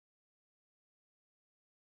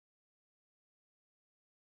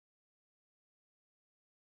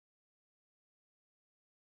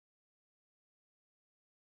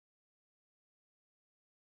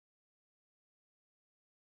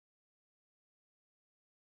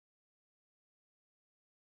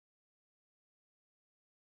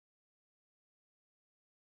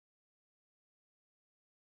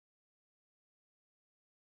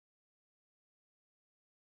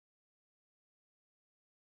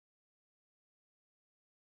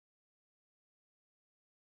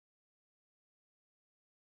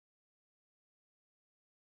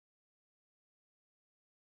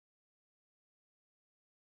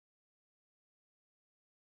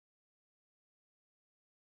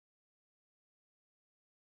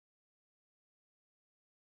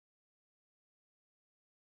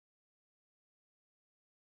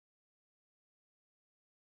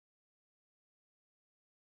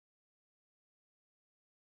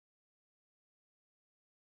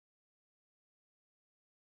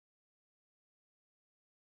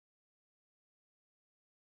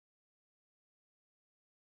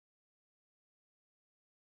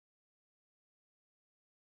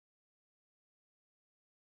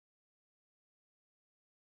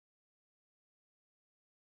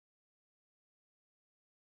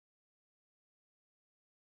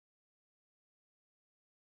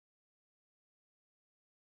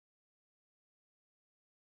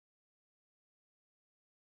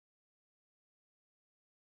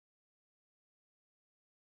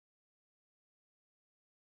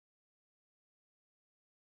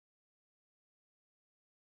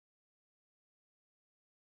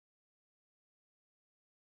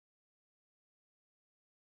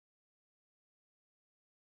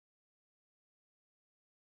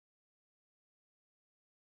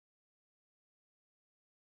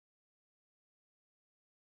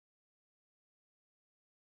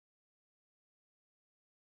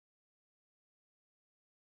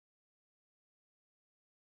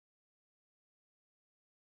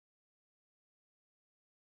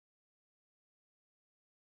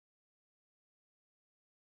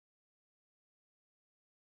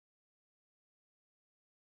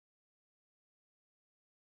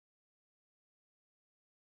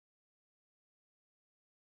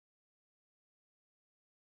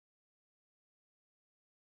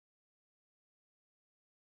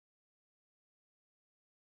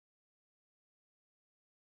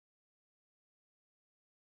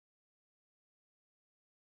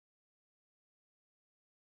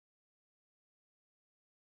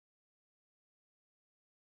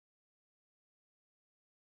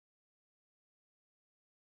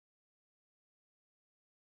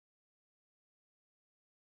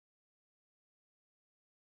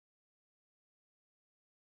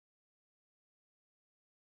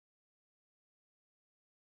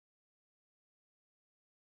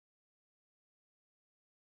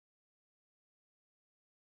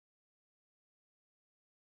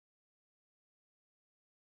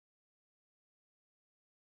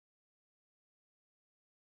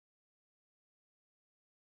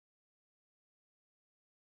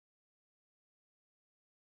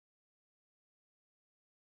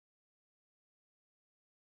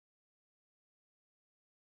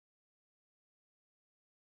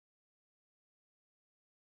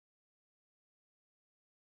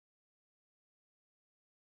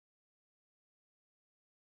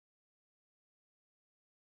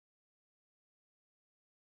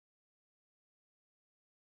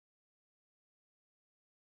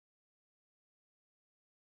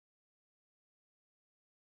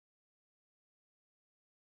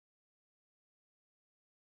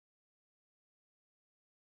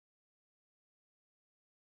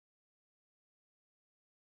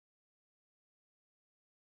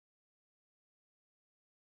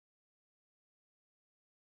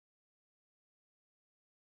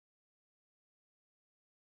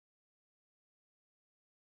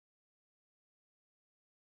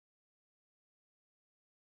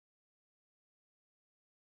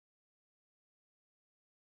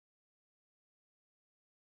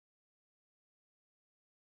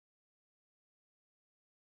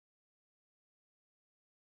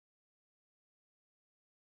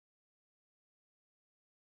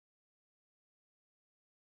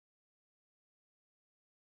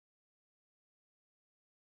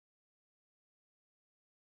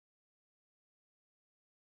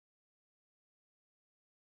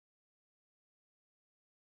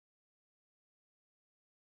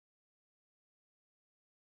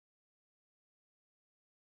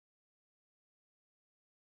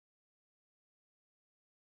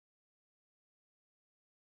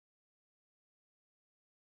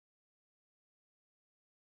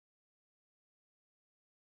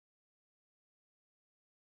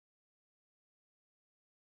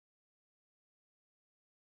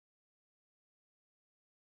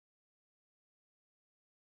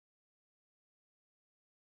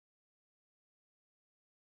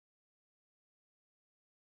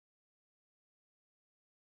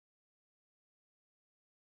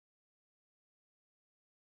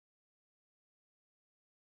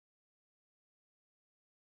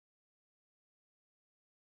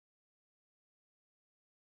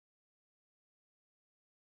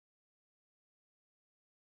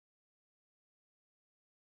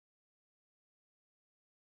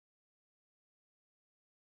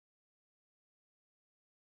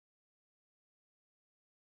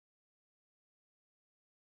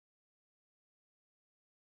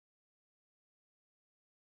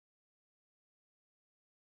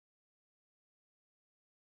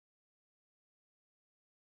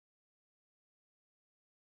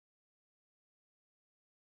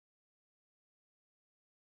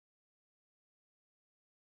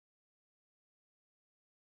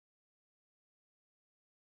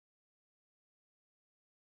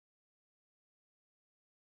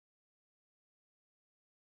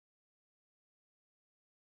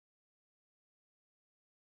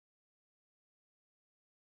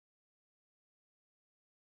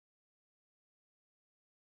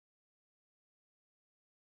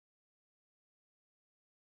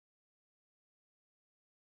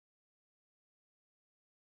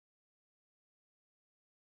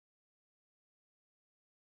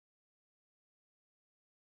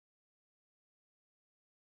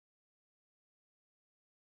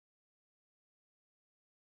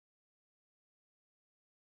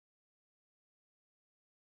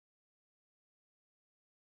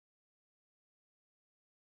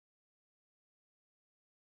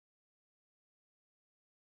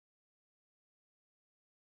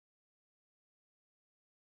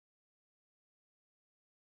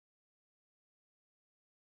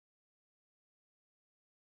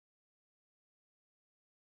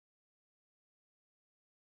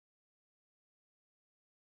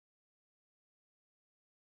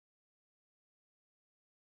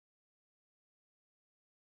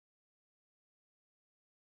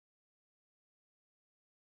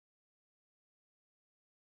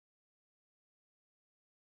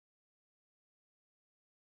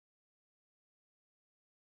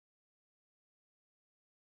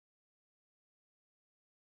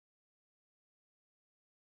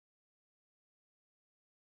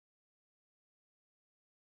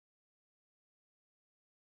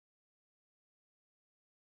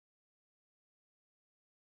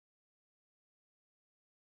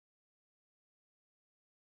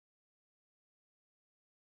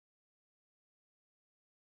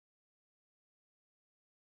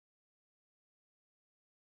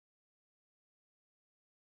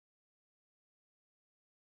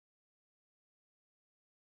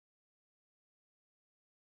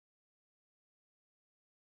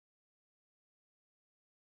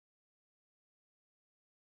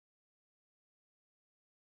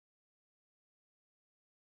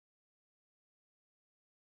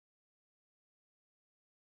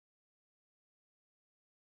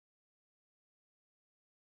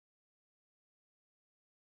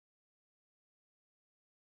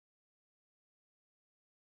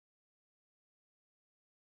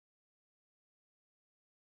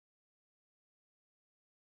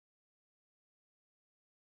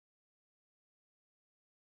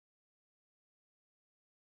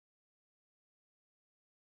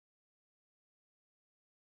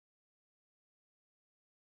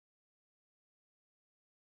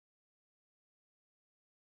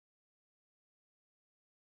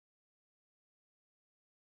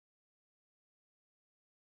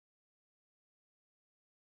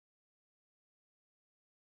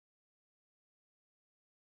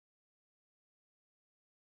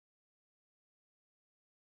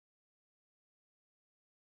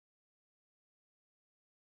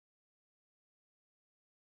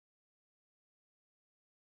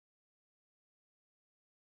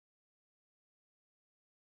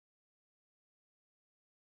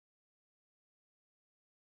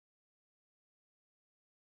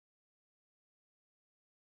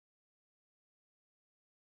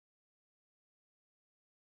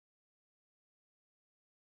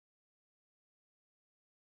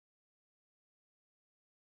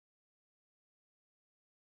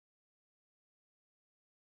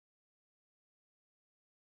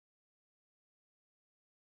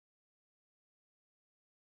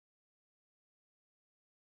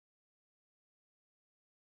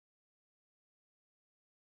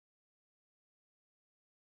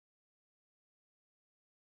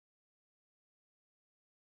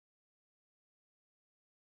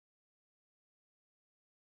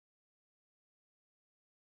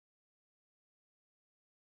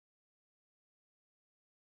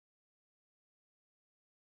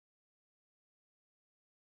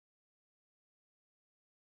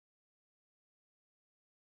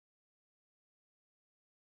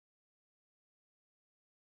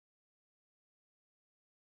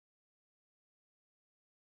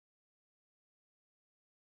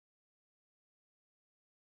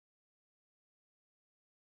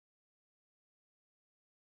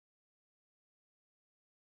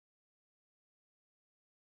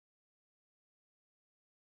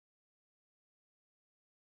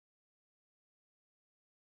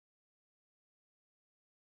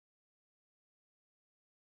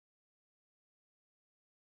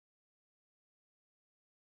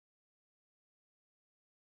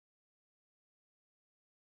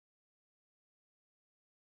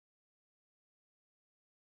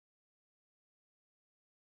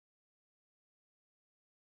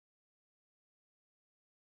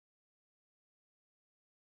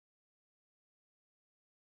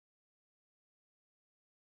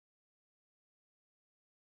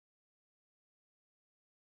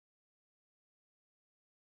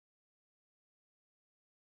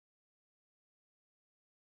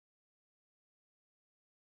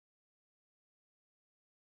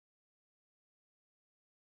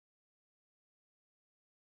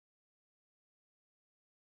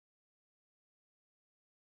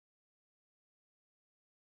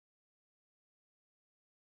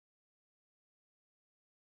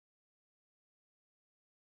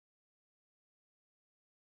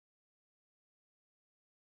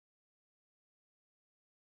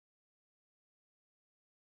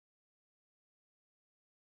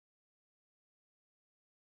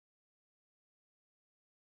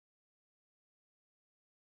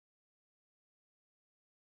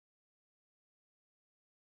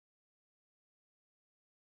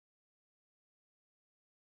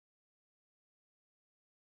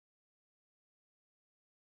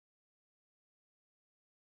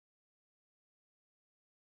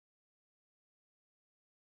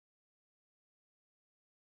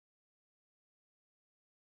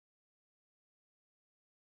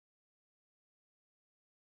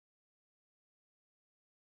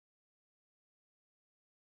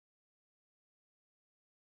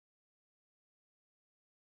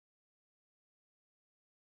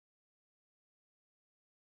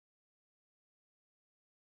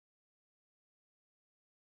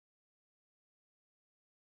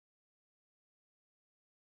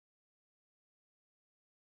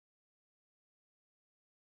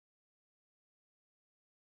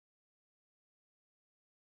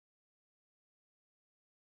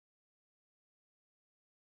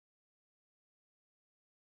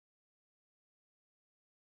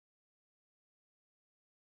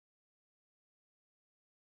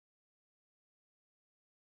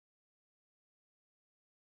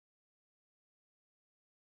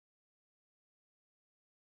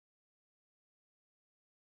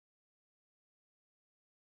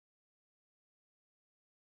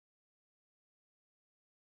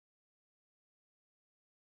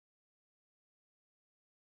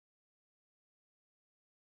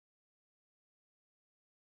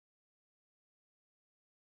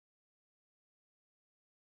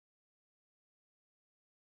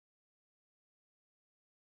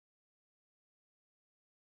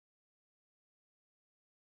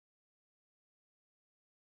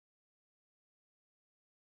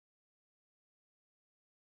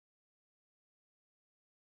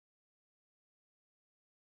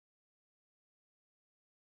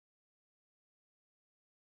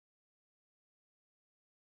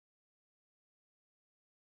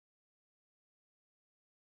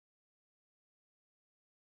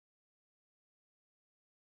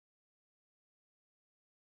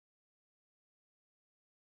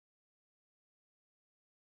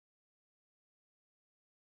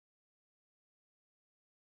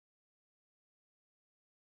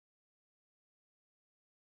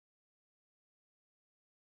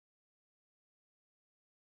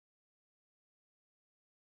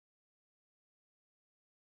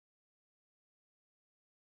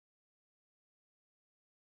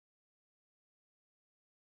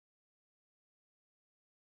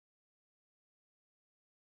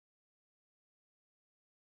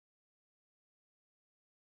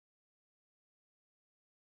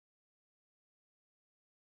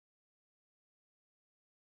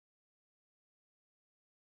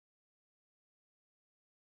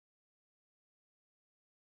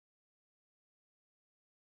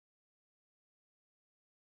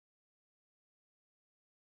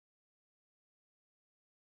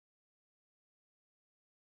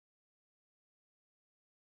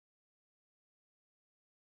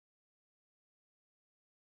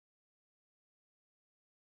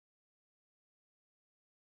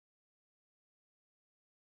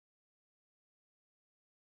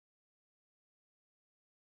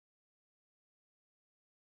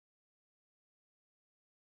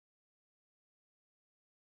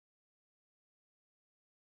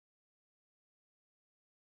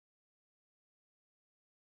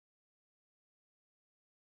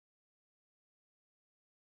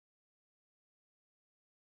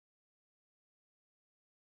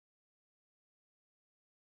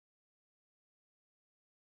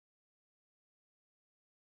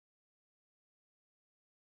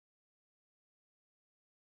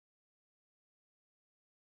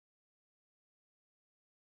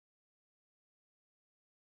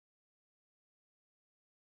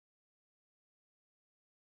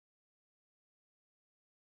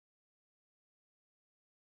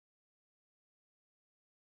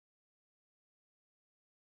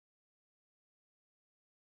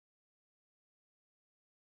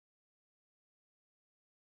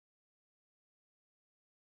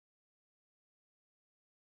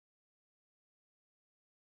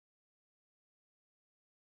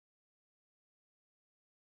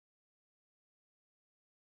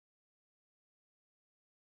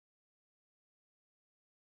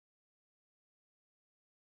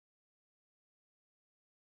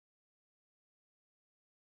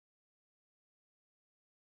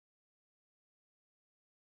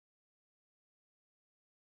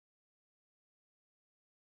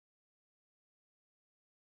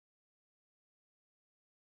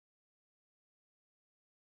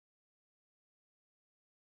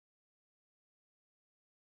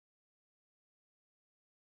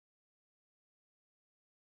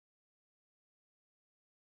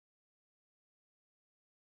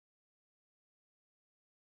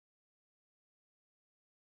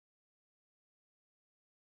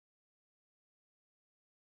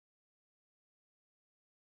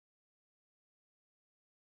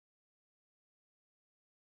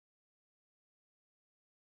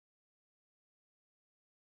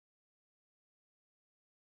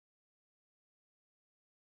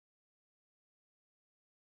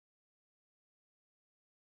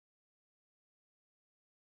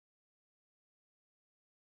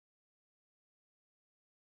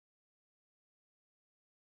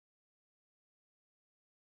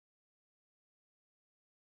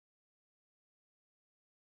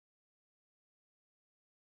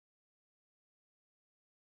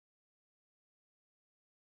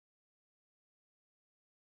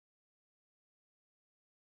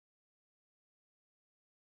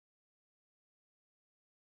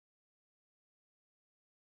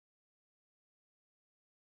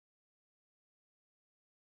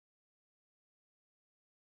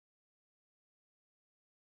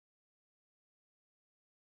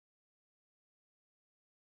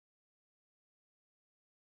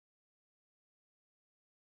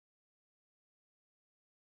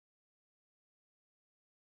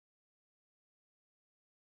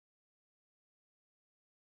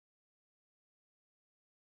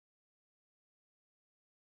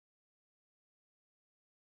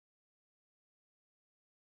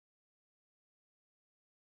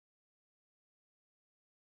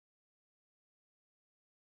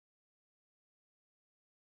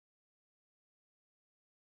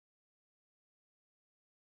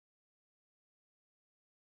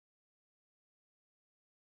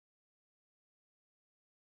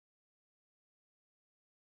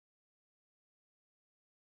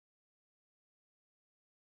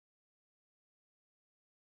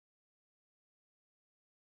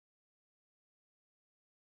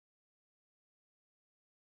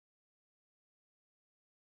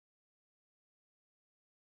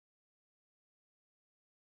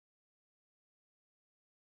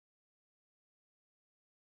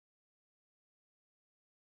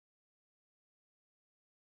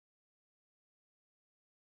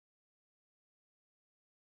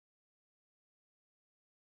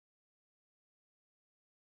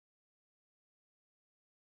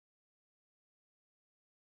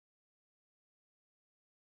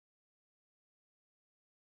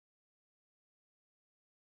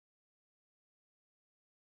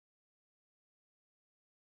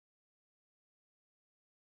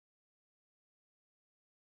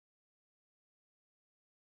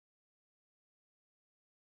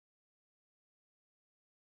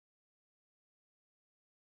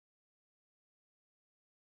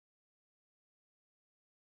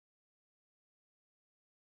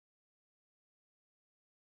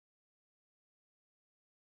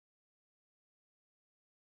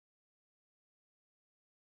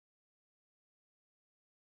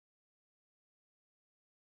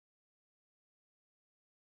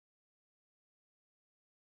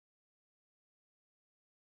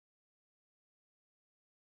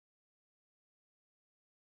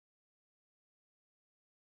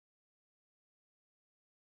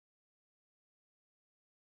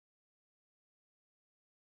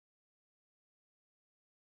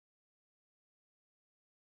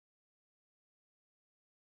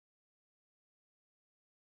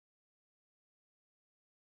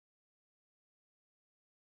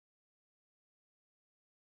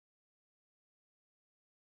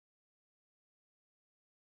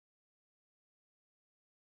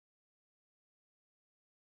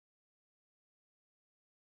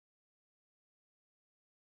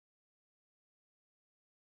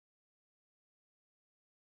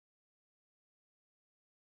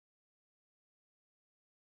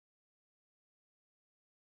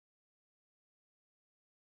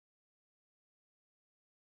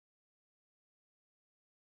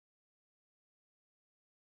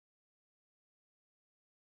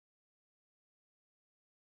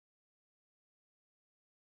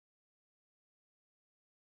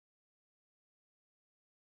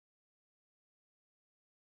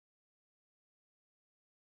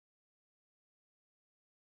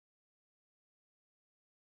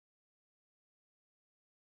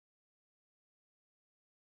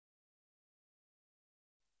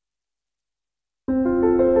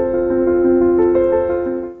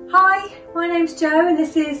My name's Jo and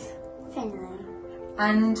this is Finley.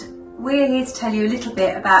 And we're here to tell you a little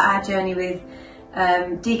bit about our journey with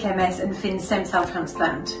DKMS and Finn's stem cell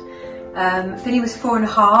transplant. Finny was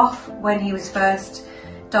 4.5 when he was first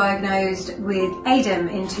diagnosed with ADEM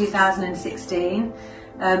in 2016.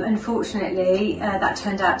 Unfortunately, that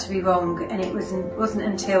turned out to be wrong, and it wasn't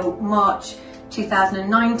until March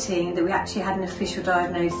 2019 that we actually had an official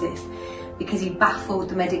diagnosis, because he baffled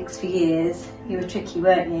the medics for years. You were tricky,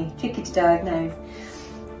 weren't you? Tricky to diagnose.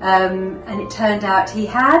 And it turned out he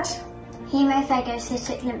had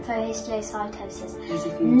hemophagocytic lymphohistiocytosis,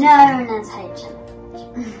 known as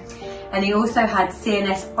HLH. And he also had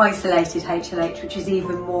CNS isolated HLH, which is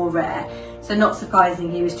even more rare. So not surprising,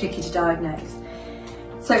 he was tricky to diagnose.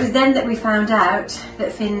 So it was then that we found out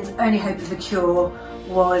that Finn's only hope of a cure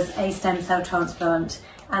was a stem cell transplant,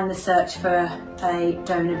 and the search for a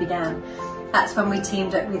donor began. That's when we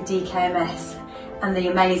teamed up with DKMS and the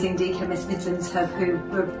amazing DKMS Midlands Hub, who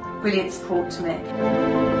were brilliant support to me.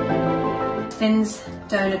 Finn's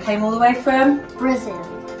donor came all the way from Brazil.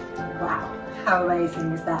 Wow, how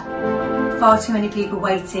amazing is that? Far too many people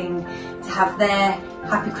waiting to have their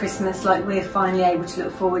happy Christmas like we're finally able to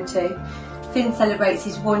look forward to. Finn celebrates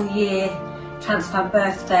his 1-year transplant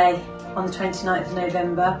birthday on the 29th of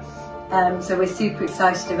November, so we're super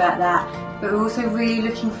excited about that. But we're also really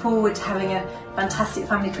looking forward to having a fantastic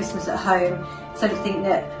family Christmas at home, something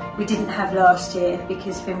that we didn't have last year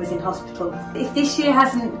because Finn was in hospital. If this year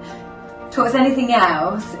hasn't taught us anything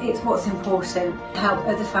else, it's what's important, to help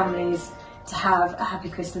other families to have a happy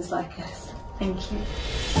Christmas like us. Thank you.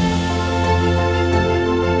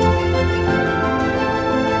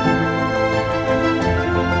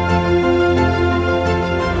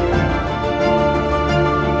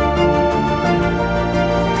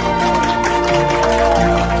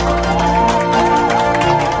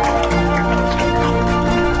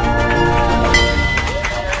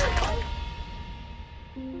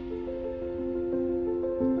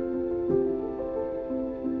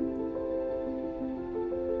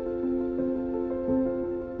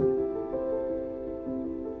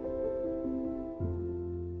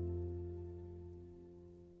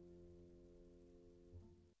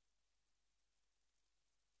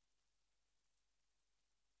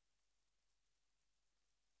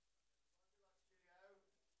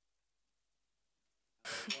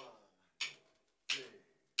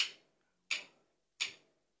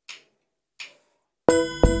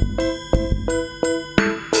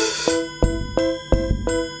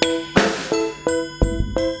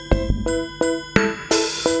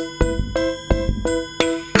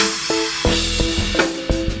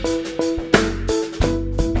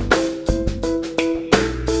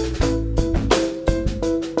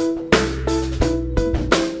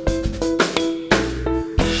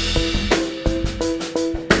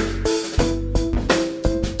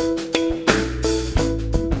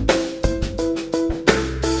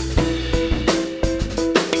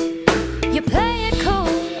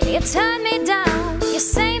 Turn me down, you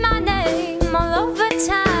say my name all over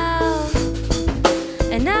town,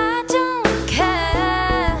 and I don't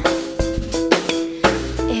care.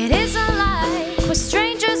 It isn't like we're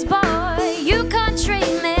strangers, boy. You can't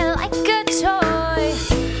treat me like a toy,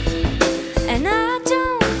 and I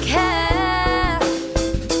don't care.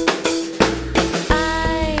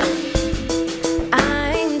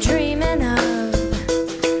 I'm dreaming of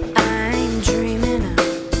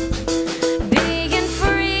being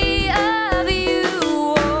free.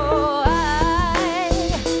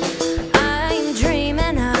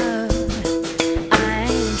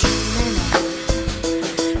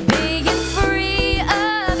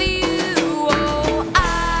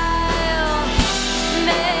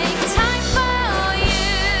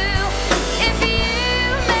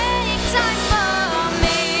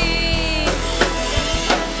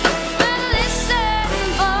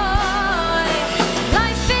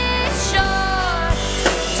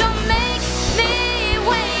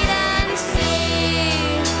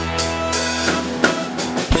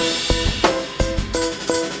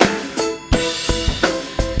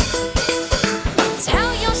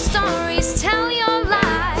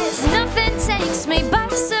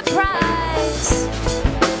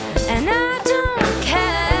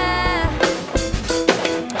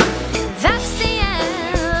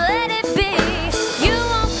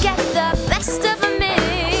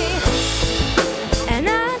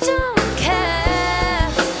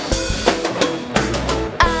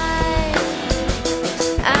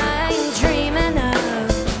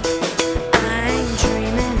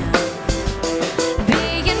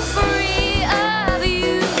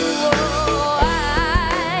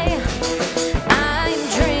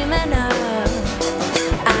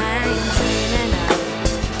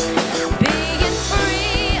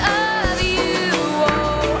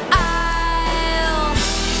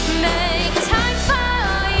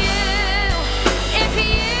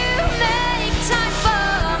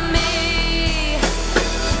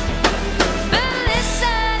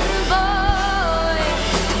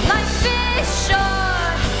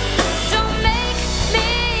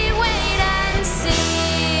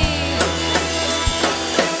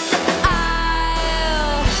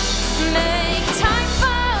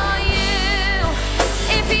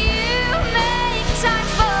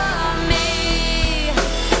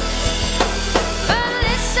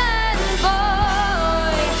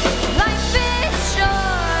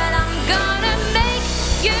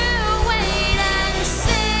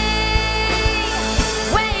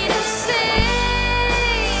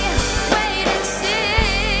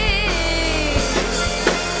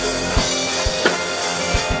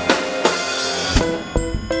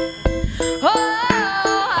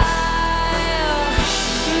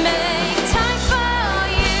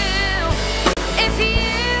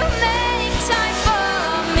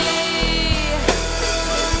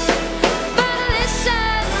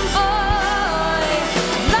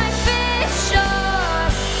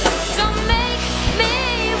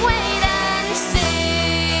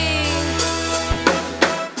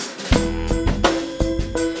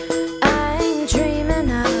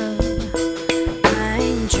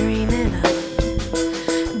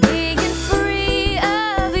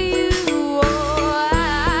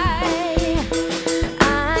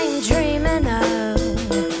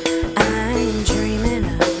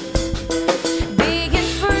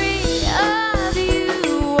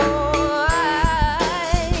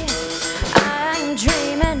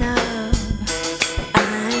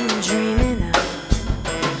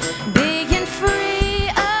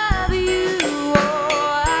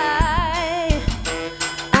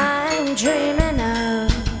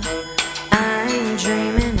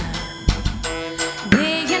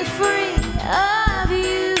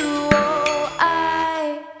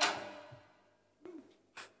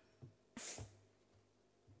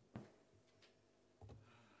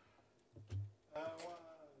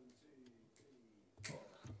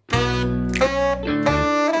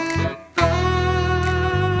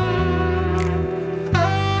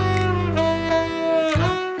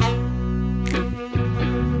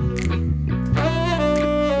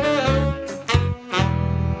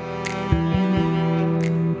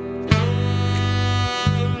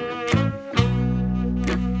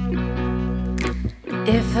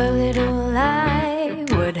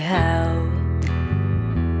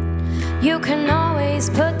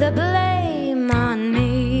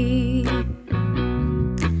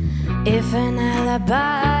 If an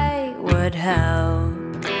alibi would help,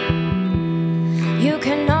 you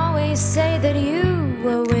can always say that you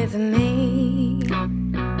were with me.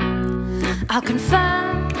 I'll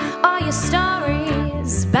confirm all your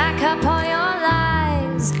stories, back up all your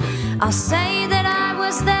lies. I'll say that I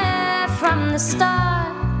was there from the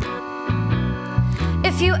start.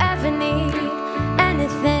 If you ever need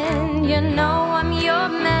anything, you know I'm your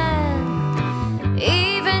man.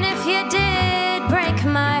 Even if you did break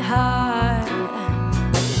my heart.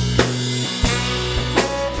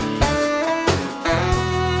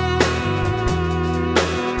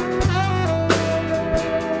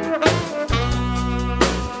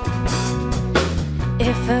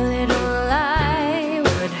 If a little lie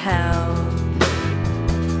would help,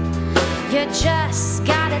 you just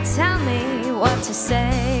gotta tell me what to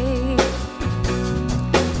say.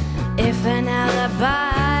 If an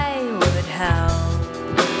alibi would help,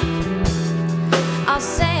 I'll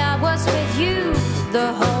say I was with you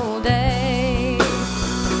the whole day.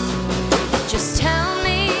 Just tell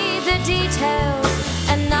me the details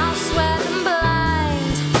and I'll swear them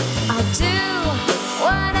blind. I'll do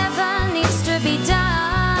whatever needs to be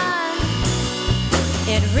done.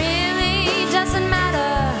 It really doesn't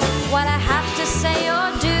matter what I have to say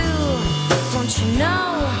or do. Don't you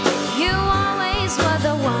know you always were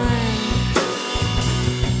the one?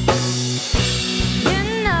 You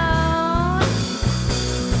know,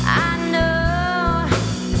 I know,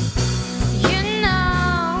 you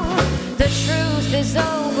know, the truth is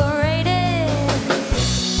overrated.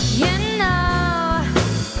 You know,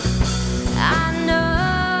 I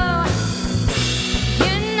know,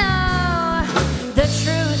 you know, the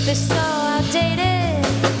truth is so outdated.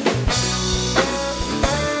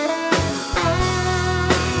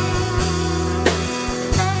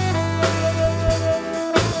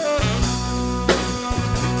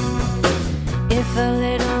 If a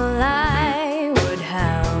little lie would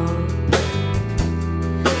help,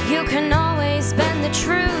 you can always bend the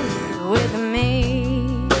truth with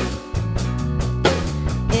me.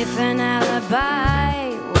 If an alibi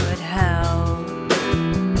would help,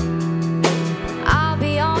 I'll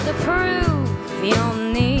be all the proof you'll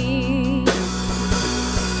need.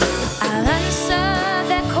 I'll answer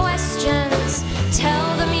their questions,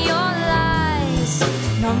 tell them your lies,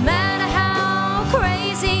 no matter how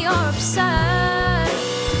crazy or absurd.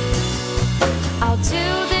 I'll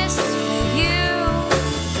do this for you,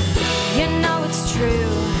 you know it's true.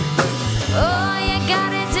 All you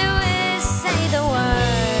gotta do is say the word.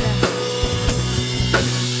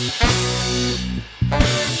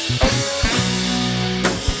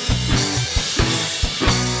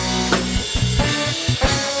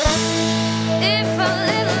 If a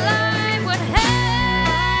little lie would help,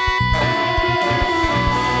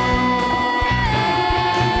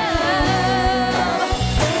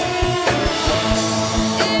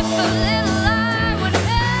 if a little lie would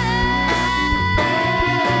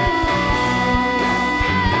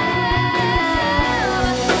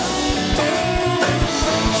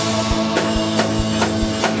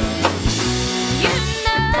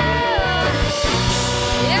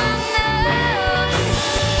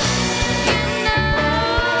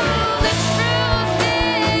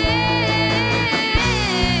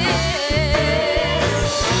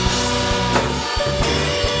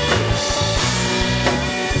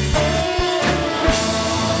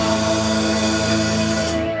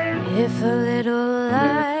If a little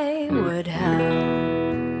lie would help,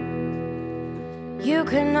 you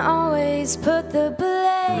can always put the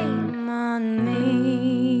blame on me.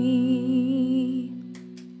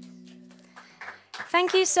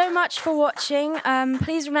 Thank you so much for watching.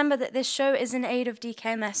 Please remember that this show is in aid of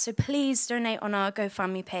DKMS, so please donate on our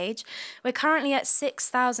GoFundMe page. We're currently at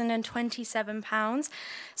 £6,027,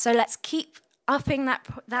 so let's keep upping that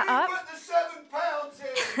up. Put the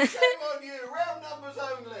 £7 in. Shame on you. Round numbers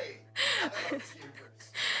only.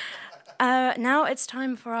 Now it's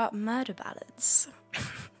time for our murder ballads.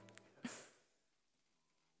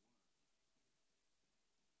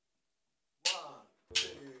 1, 2,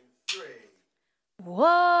 3. Walking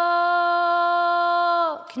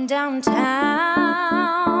downtown,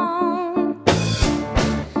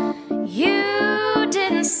 you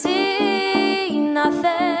didn't see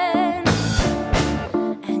nothing,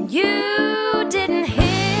 and you didn't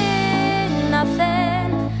hear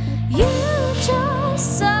nothing. You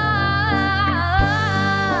just saw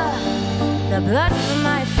the blood from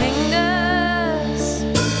my fingers.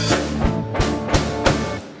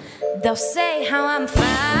 They'll say how I'm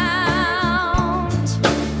found.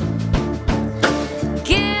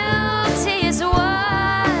 Guilty is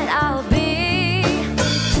what I'll be.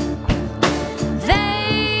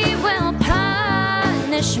 They will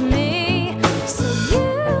punish punish me. So you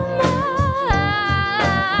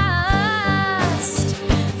must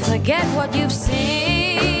forget what you've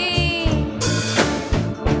seen.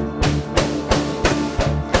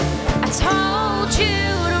 I told you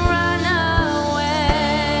to run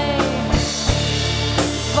away,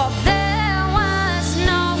 for there was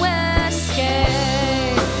no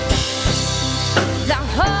escape. Now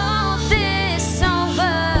hold this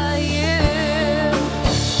over you.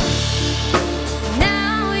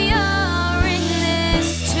 Now you're in this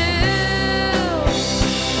too.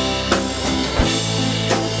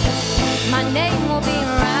 My name will be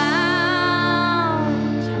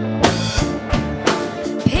around.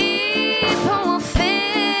 People will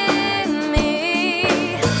fear me.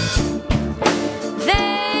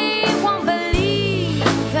 They won't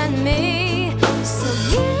believe in me. So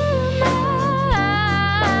you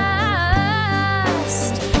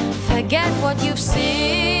must forget what you've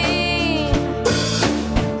seen.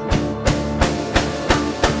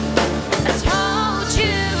 I told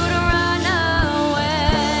you to run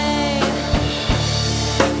away,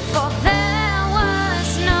 for there was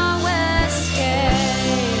no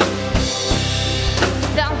escape.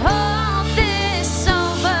 Now hold this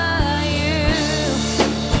over you.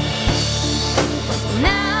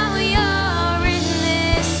 Now you're in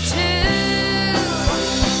this too.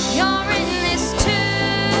 You're in this too.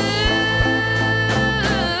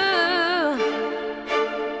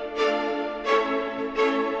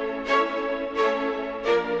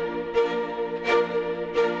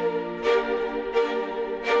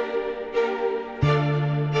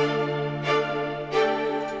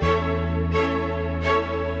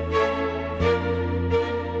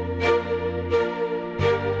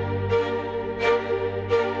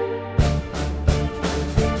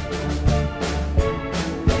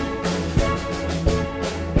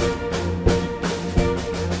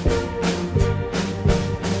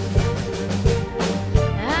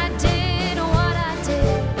 I did what I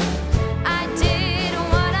did. I did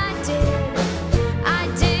what I did. I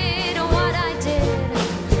did what I did.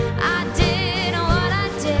 I did what I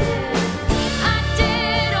did. I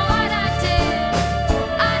did what I did.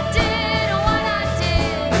 I did what I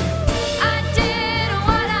did. I did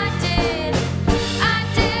what I did. I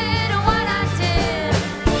did what I did.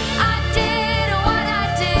 I did what I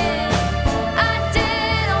did. I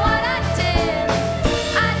did what I did.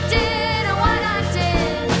 I did what I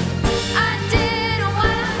did. I did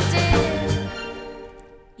what I did.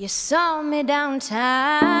 You saw me downtown,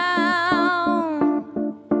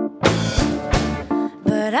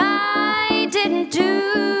 but I didn't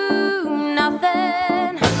do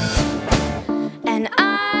nothing, and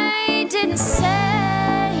I didn't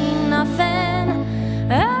say nothing.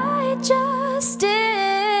 I just did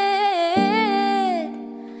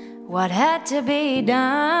what had to be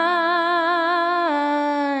done.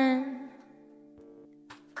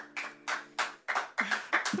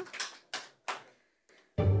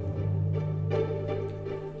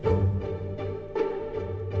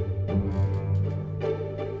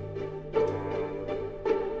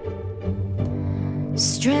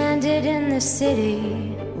 Stranded in the city,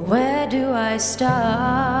 where do I start?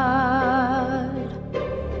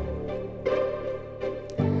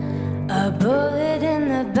 A bullet in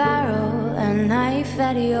the barrel, a knife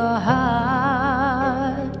at your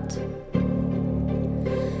heart.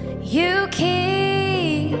 You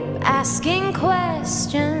keep asking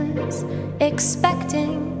questions,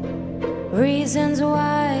 expecting reasons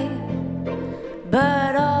why,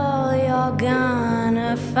 but all you're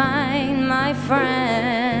gonna find, my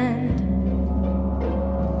friend,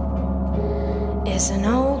 is an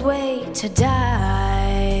old way to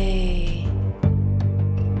die.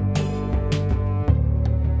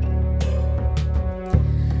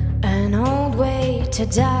 An old way to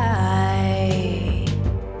die.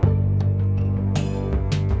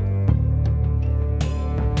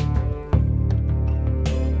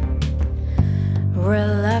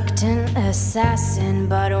 Reluctant assassin,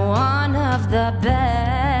 but one of the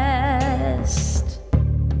best.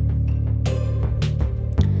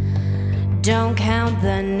 Don't count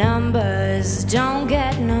the numbers, don't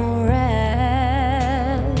get no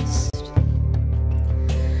rest.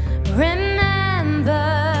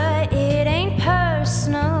 Remember, it ain't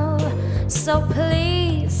personal, so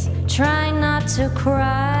please try not to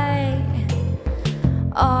cry.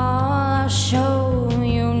 All I'll show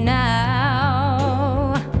you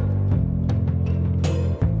now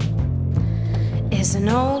is an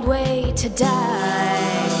old way to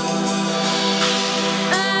die.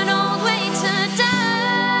 An old way to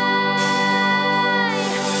die.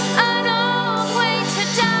 An old way to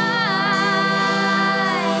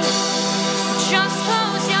die. Just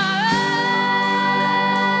close your eyes.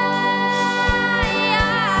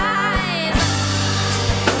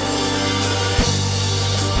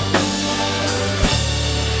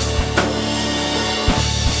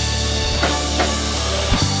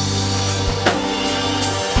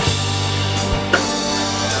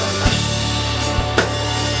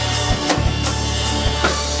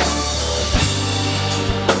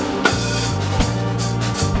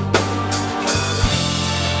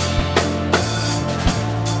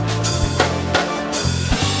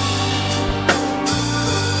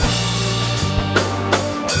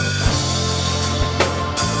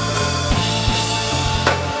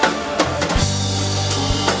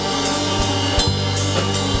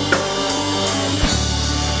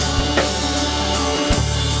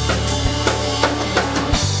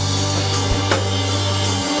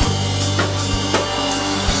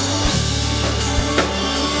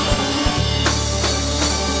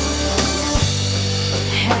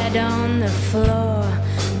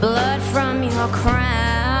 blood from your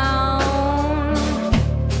crown.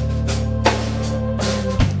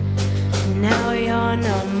 Now you're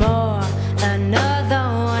no more, another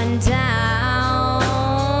one down.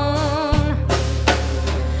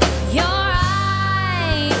 Your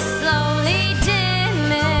eyes slowly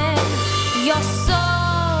dimming, your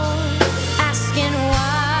soul asking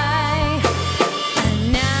why. And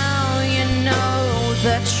now you know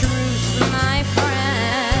the truth, my friend.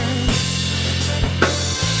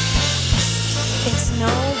 It's no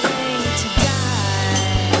way to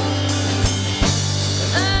die.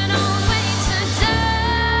 An old way to die.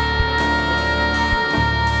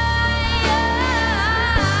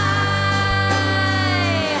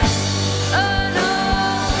 An old way to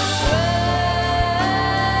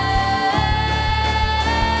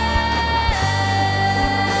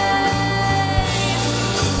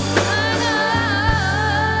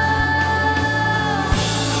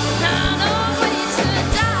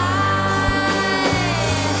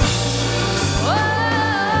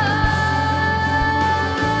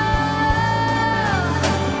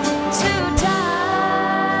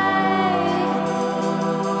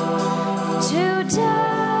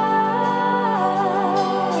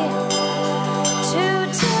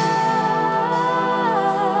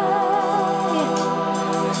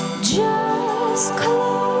just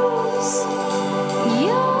close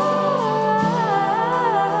your eyes.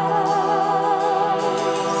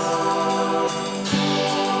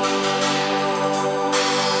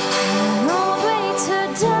 An old way to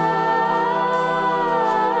die.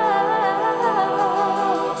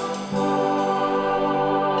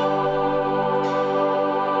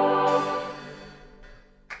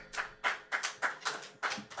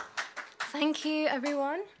 Thank you,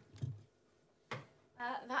 everyone.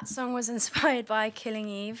 That song was inspired by Killing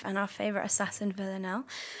Eve and our favourite assassin, Villanelle,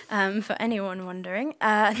 for anyone wondering.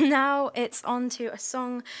 Now it's on to a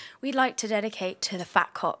song we'd like to dedicate to the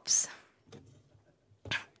Fat Cops.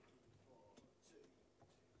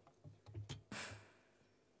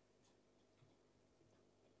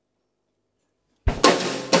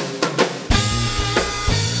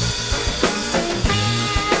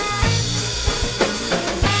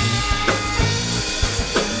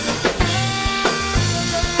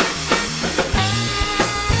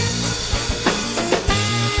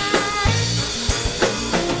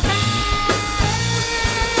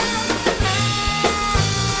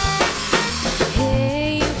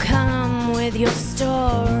 Your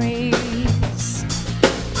stories,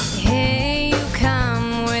 here you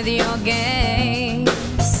come with your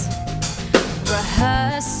games,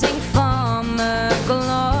 rehearsing former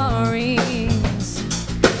glories,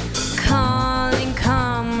 calling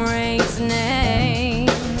comrades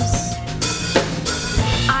names.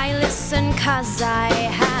 I listen 'cause I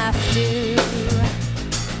have to,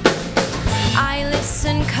 I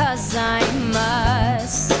listen 'cause I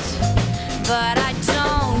must, but I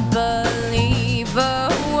don't believe a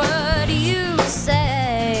word you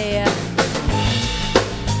say.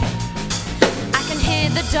 I can hear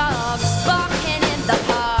the dogs barking in the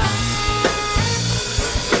park.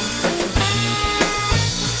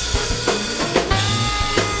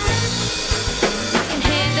 I can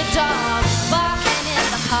hear the dogs barking in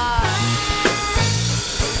the park.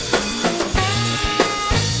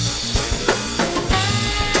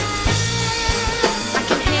 I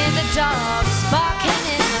can hear the dogs barking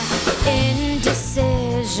in the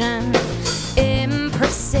indecision,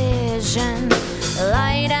 imprecision,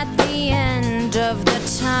 light at the end of the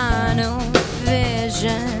tunnel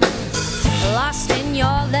vision, lost in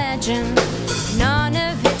your legend, none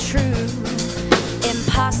of it true,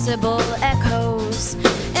 impossible echoes,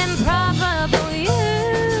 improbable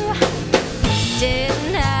you.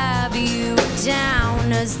 Didn't have you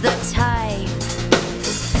down as the type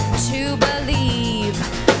to believe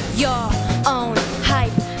your own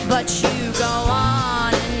hype, but you go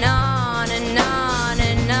on and on and on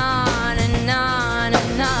and on and on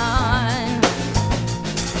and on.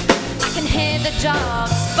 I can hear the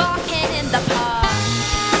dogs barking in the park.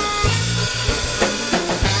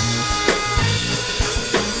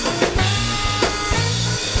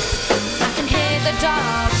 I can hear the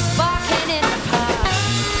dogs barking in the park.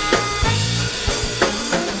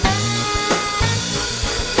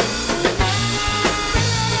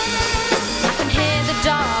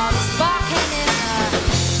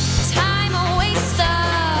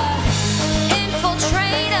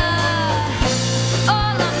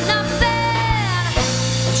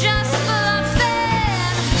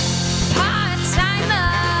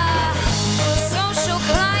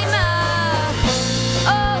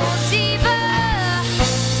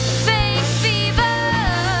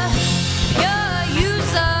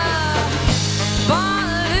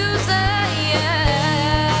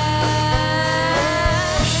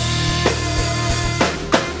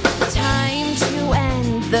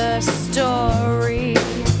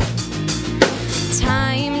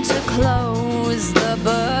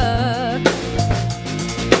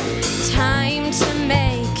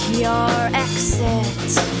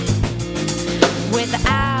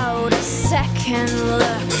 can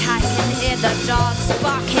look, I can hear the dogs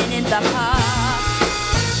barking in the park.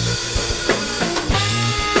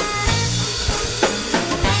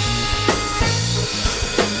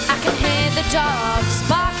 I can hear the dogs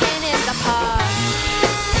barking in the park.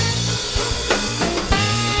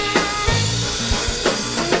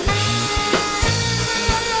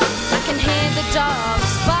 I can hear the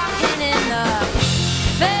dogs barking in the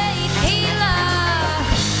faith healer,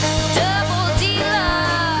 double dealer,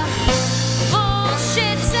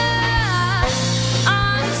 bullshitter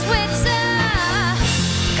on Twitter,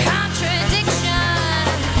 contradiction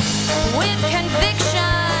with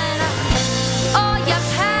conviction. All your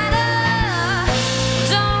patter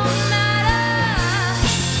don't matter.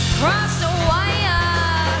 Cross the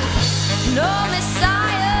wire, no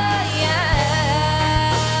messiah, yeah.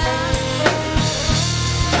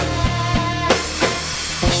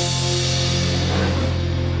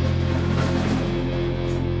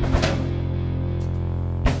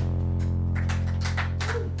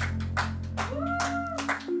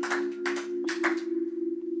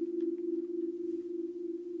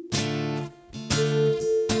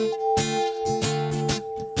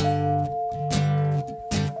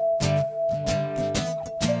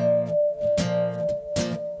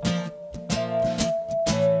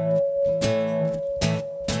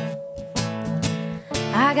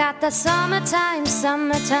 I got the summertime,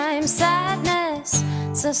 summertime sadness.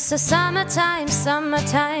 Summertime,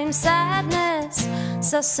 summertime sadness.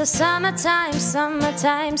 Summertime,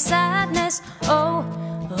 summertime sadness. Oh,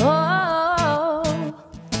 oh,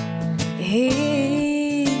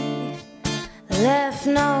 he left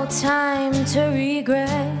no time to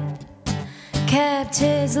regret. Kept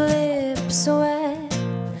his lips wet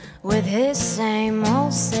with his same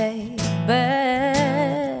old safe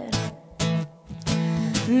bet.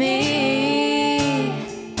 Me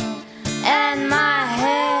and my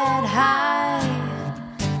head high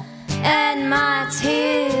and my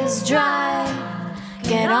tears dry.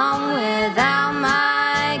 Get on without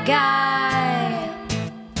my guy.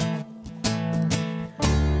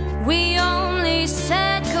 We only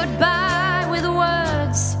said goodbye with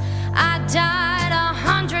words. I died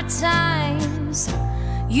 100 times.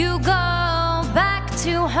 You go back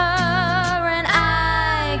to her and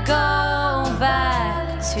I go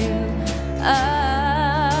back to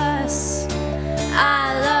us.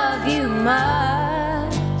 I love you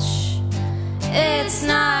much. It's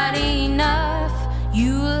not enough.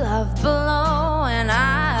 You love blow and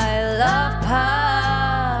I love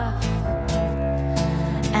puff.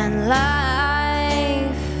 And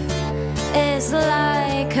life is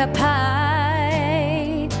like a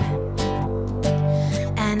pipe,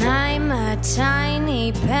 and I'm a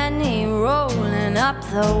tiny penny rolling up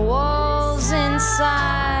the walls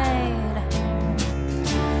inside.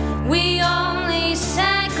 We only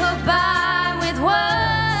said goodbye with words.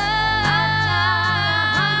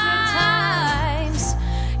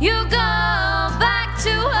 You go back to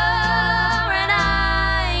her and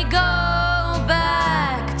I go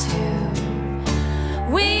back to.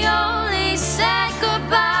 We only said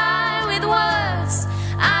goodbye with words.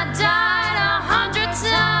 I died 100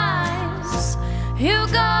 times. You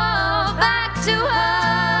go back to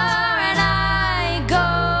her and I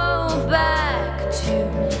go back to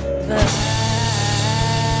black.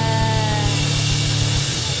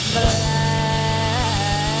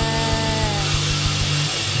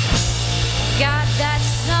 Got that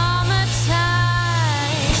summertime.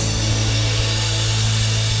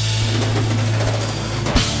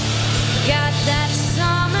 Got that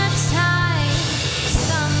summertime,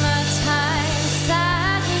 summertime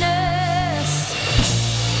sadness.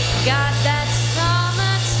 Got that summertime.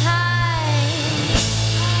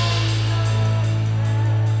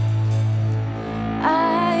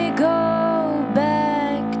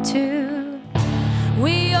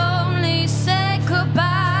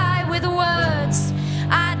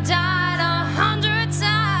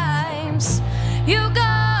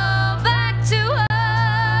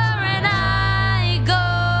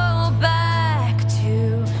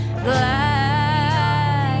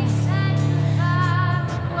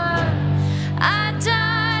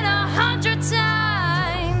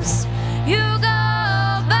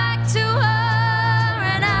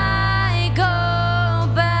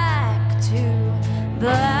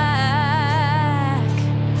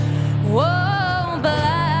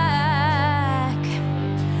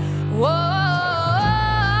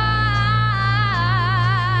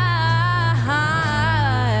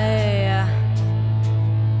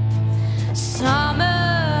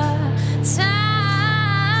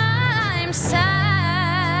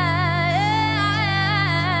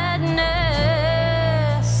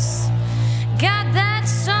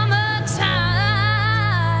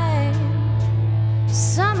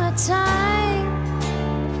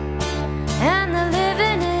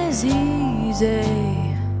 is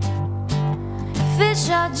easy. Fish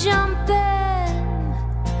are jumping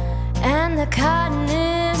and the cotton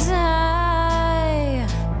is high.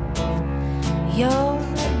 Your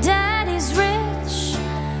daddy's rich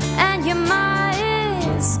and your ma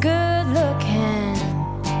is good looking.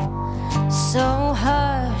 So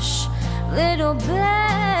hush, little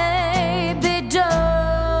baby,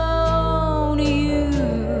 don't you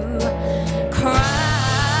cry.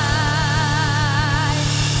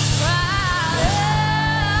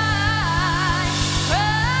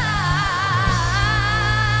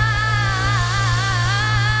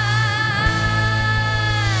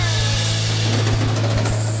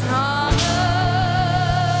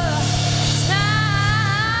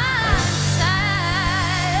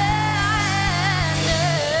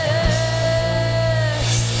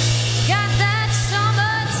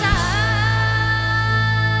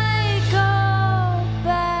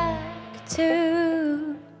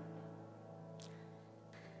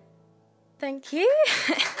 Thank you.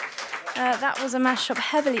 That was a mashup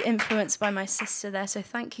heavily influenced by my sister there, so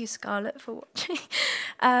thank you, Scarlett, for watching.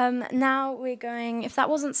 Now we're going, if that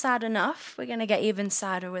wasn't sad enough, we're going to get even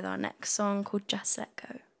sadder with our next song called Just Let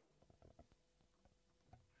Go.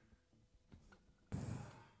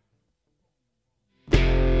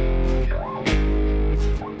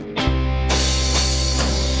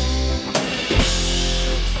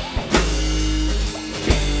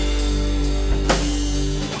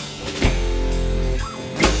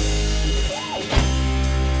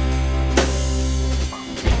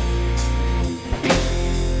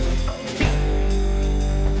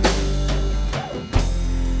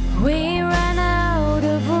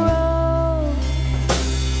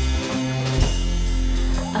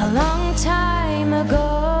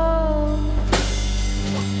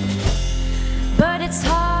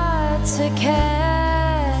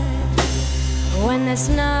 When there's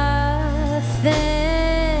nothing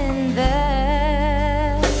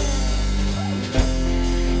there,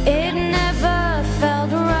 it never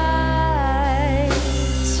felt right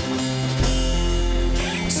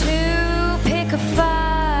to pick a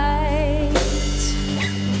fight,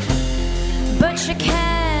 but you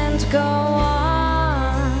can't go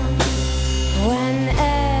on when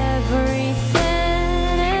everything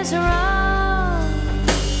is wrong.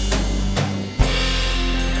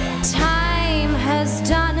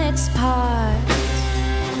 Done its part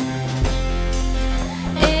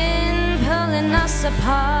in pulling us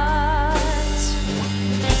apart,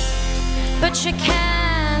 but you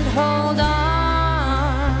can't hold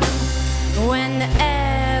on when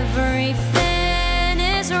everything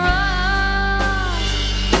is wrong.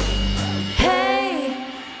 Hey,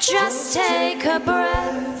 just take a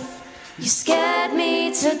breath. You scared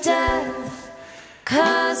me to death,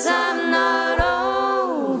 'cause I'm not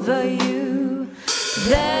over you.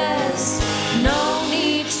 There's no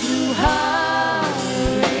need to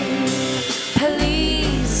hurry.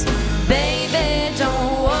 Please, baby,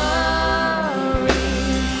 don't worry.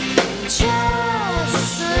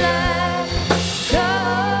 Just let go.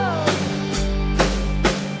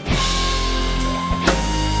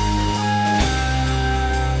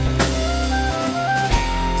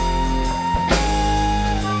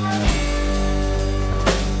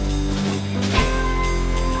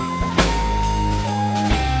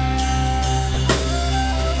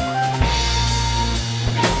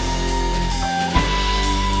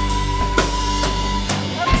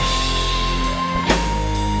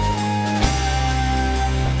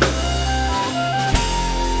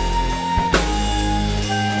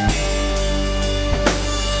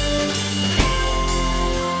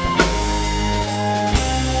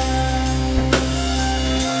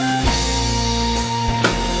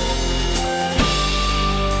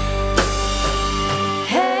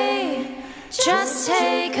 Just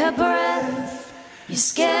take a breath. You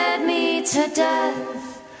scared me to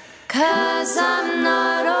death, 'cause I'm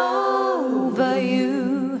not over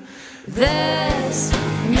you. There's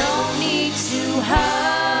no need to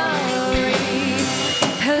hurry.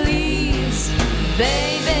 Please,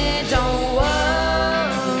 baby, don't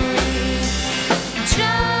worry.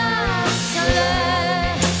 Just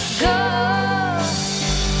let go.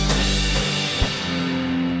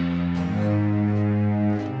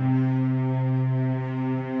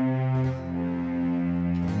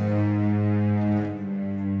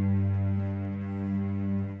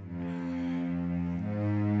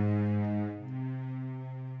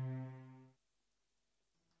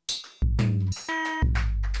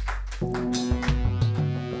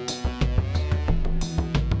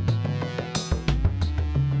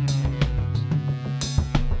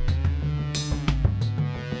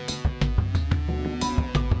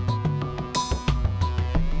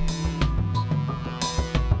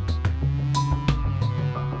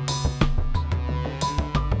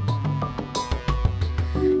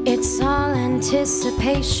 It's all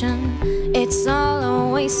anticipation, it's all a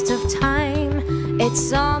waste of time,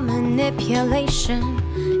 it's all manipulation,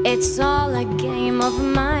 it's all a game of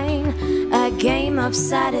mine, a game of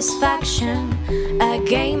satisfaction, a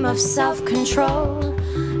game of self-control,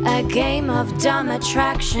 a game of dumb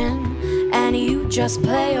attraction, and you just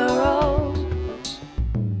play a role.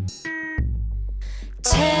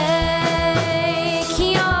 Take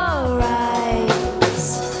your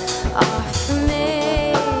eyes off me.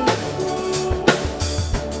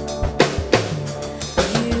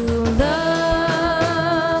 You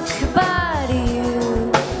look, but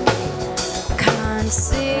you can't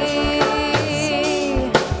see.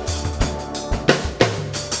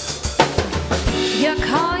 You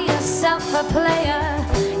call yourself a player,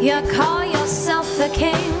 you call yourself the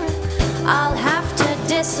king. I'll have to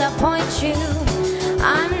disappoint you,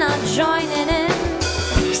 I'm not joining in.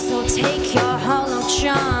 So take your hollow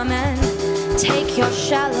charm and take your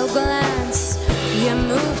shallow glance. You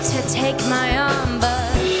move to take my arm,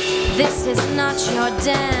 but this is not your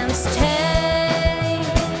dance. Take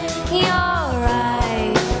your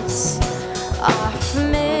eyes off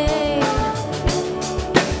me.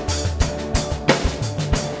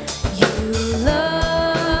 You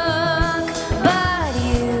look, but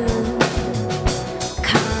you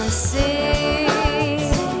can't see.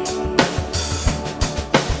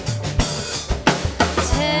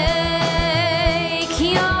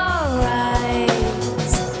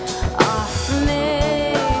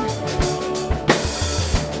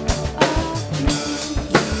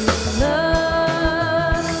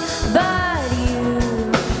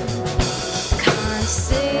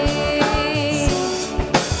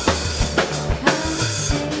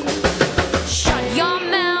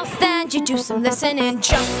 Do some listening.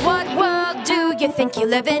 Just what world do you think you're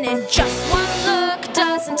living in? Just one look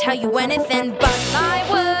doesn't tell you anything, but my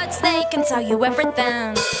words, they can tell you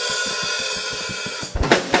everything.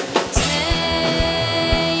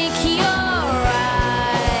 Take your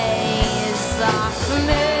eyes off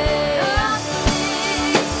me.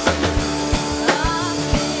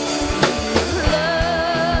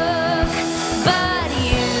 Look, but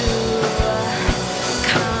you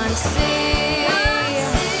can't see.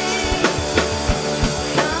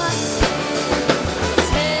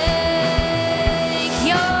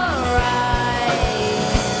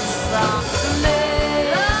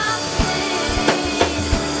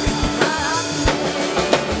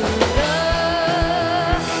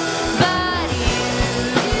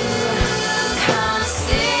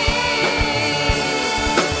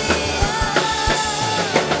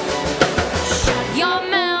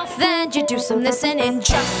 Do some listening.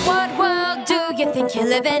 Just what world do you think you're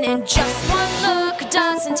living in? Just one look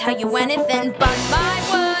doesn't tell you anything, but my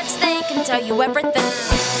words, they can tell you everything.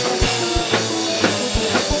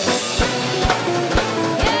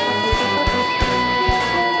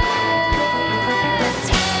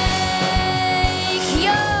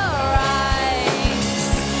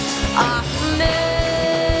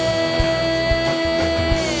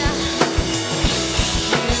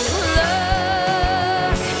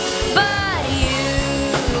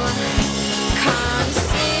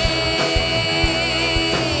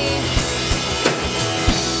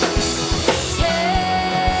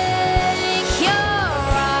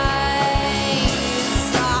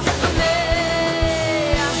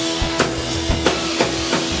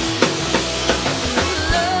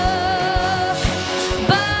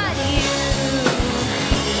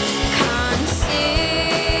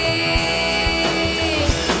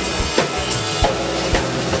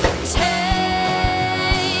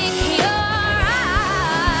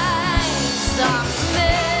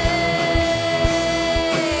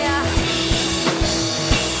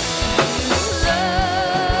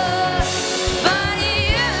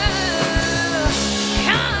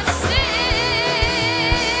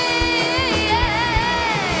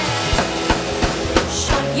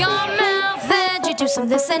 Some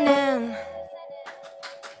listening.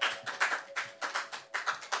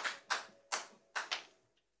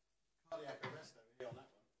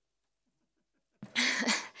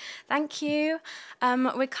 Thank you.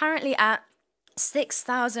 We're currently at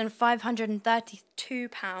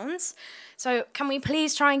 £6,532. So can we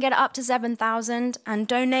please try and get it up to 7,000 and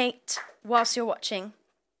donate whilst you're watching?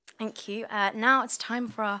 Thank you. Now it's time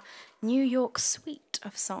for our New York suite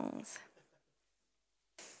of songs.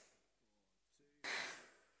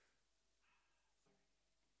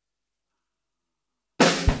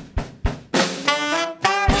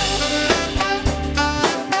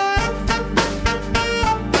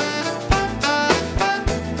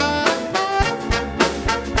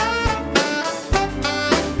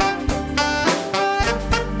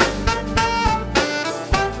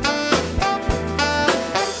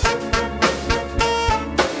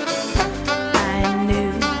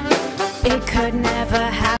 It could never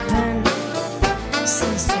happen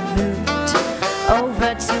since you moved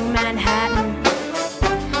over to Manhattan.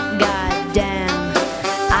 Goddamn,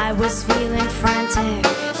 I was feeling frantic.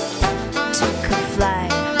 Took a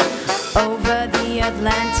flight over the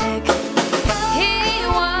Atlantic. He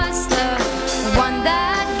was the one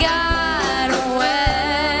that got away.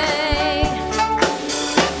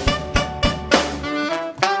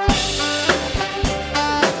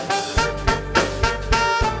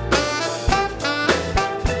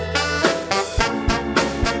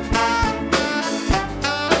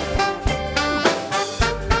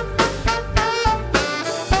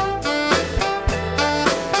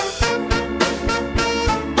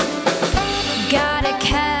 Got a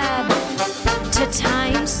cab to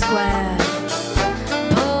Times Square.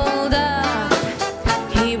 Pulled up,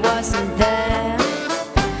 he wasn't there.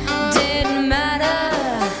 Didn't matter,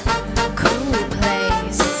 cool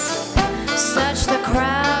place. Searched the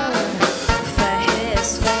crowd for his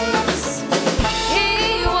face.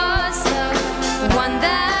 He was the one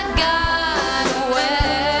that got away.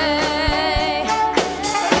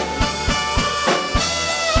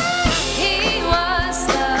 He was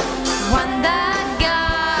the one that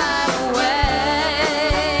got away.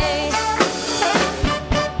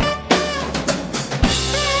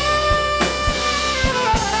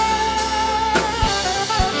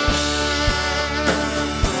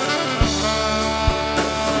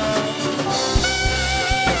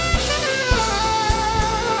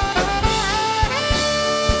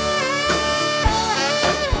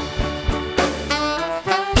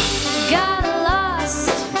 Got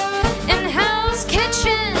lost in Hell's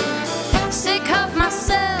Kitchen, sick of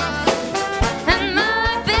myself and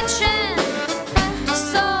my bitching.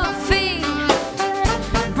 Sore feet,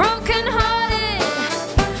 broken hearted,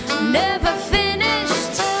 never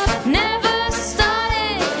finished, never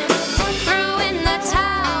started. Threw in the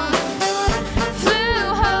towel, flew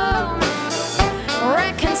home,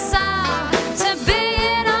 reconciled to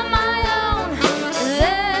being on my own.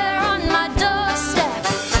 There on my doorstep,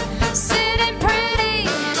 sitting pretty.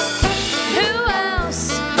 Who else?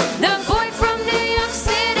 The boy from New York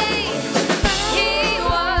City. He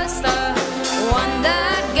was the one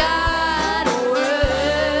that got away.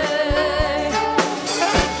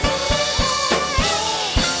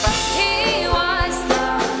 He was the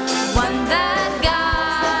one that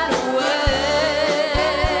got away.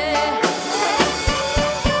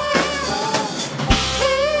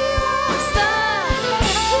 He was the one.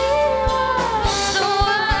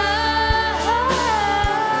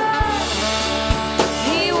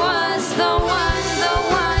 He was the one, the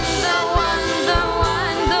one, the one, the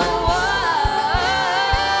one, the one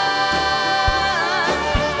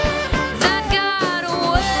that got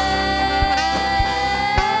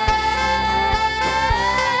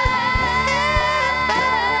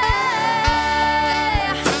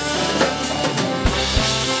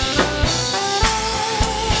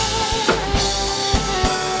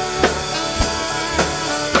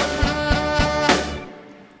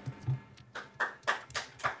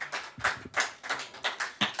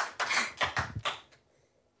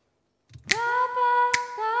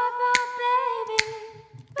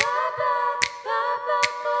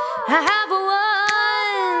I have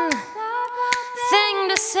one thing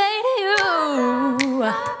to say to you.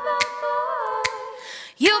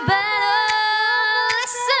 You better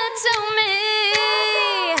listen to me.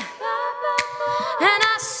 And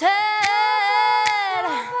I said,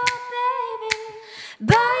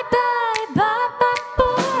 bye bye, bye bye, boy.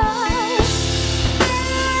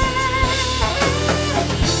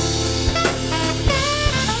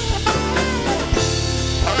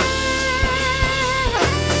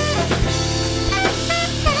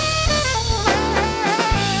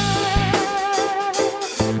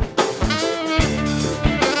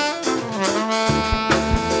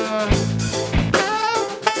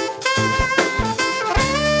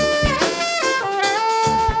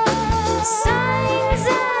 Signs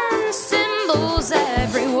and symbols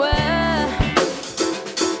everywhere,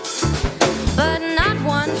 but not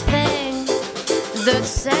one thing that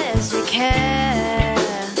says we care.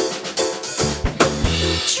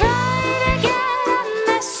 Try to get a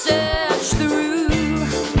message through,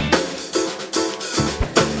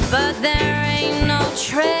 but there ain't no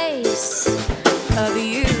trace of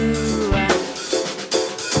you.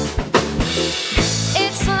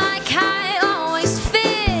 It's like I always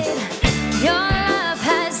feared your love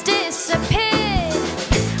has disappeared.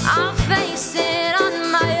 I'll face it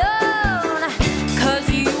on my own, 'cause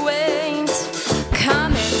you ain't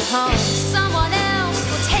coming home. Someone else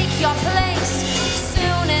will take your place.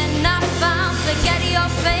 Soon enough I'll forget your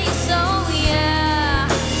face. Oh yeah,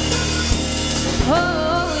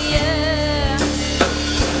 oh yeah.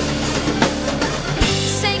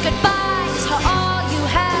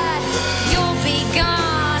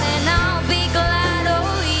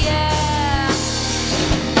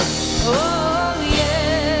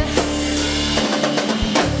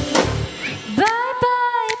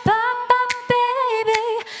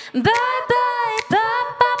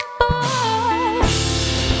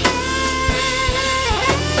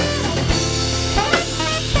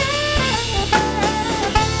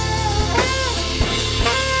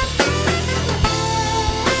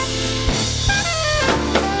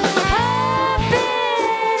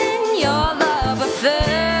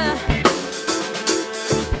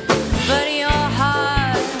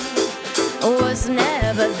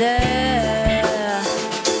 there.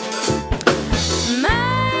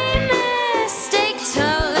 My mistake to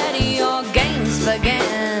let your games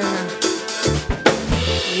begin.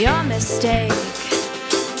 Your mistake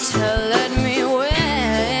to let me win.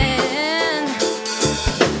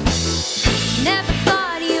 Never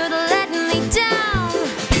thought you'd let me down.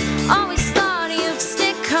 Always thought you'd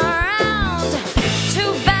stick around.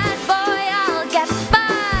 Too bad, boy, I'll get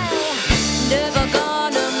by. Never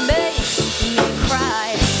gonna make me cry.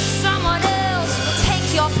 Someone else will take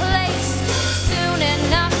your place. Soon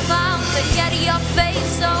enough I'll forget your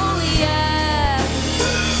face. Oh yeah.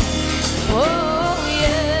 Oh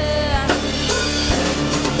yeah.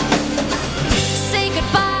 Say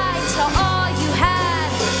goodbye to all you had.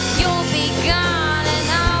 You'll be gone and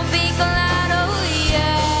I'll be glad. Oh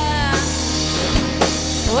yeah.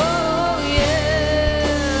 Oh yeah.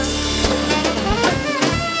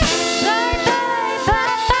 Bye bye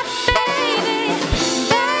bye bye baby.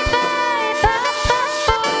 Bye bye bye bye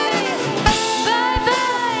boy. Bye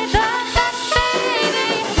bye bye bye baby.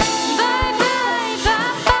 Bye bye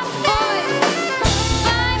bye bye boy.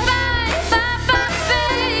 Bye bye bye bye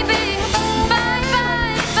baby. Bye bye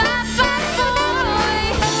bye bye boy.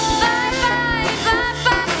 Bye bye bye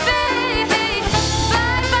bye baby.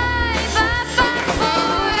 Bye bye bye bye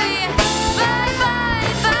boy. Bye bye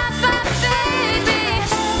bye bye baby.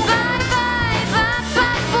 Bye bye bye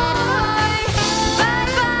bye boy. Bye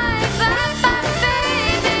bye bye bye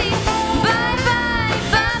baby. Bye bye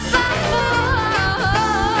bye bye boy.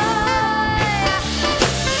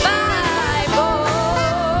 Bye boy.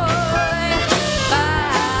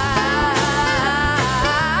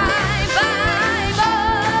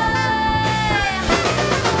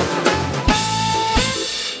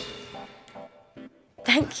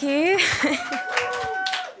 Thank you.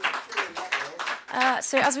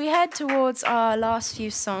 So as we head towards our last few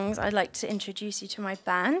songs, I'd like to introduce you to my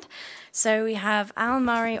band. So we have Al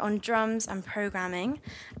Murray on drums and programming,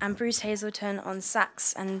 and Bruce Hazelton on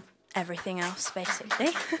sax and everything else, basically.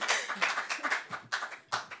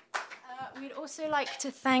 We'd also like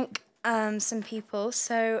to thank some people.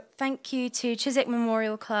 So thank you to Chiswick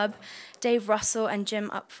Memorial Club, Dave Russell and Jim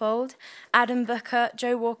Upfold, Adam Booker,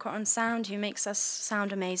 Joe Walker on sound, who makes us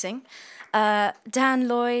sound amazing, Dan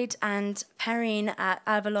Lloyd and Perrine at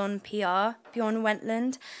Avalon PR, Bjorn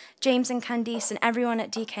Wentland, James and Candice and everyone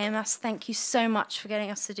at DKMS, thank you so much for getting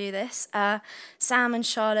us to do this. Sam and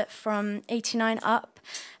Charlotte from 89 Up,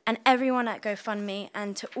 and everyone at GoFundMe,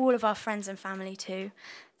 and to all of our friends and family too.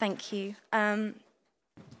 Thank you.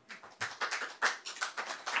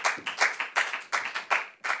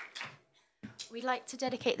 We'd like to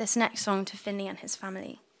dedicate this next song to Finley and his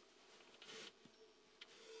family.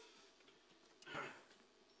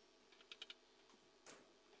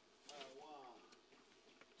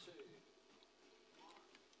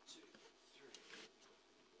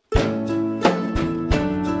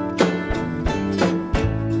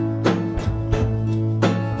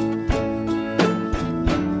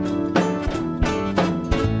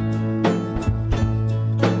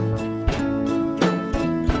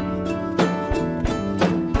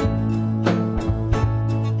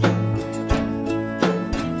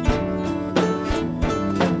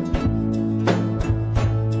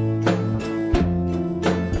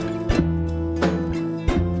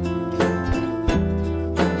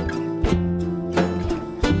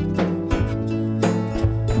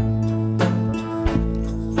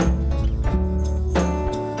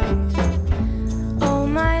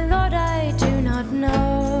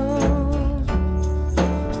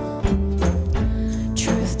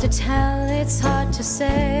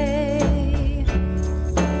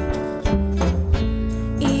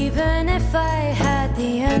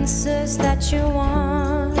 That you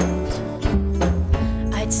want,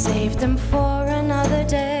 I'd save them for another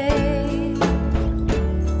day.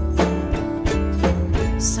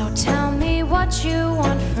 So tell me what you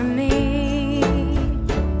want from me.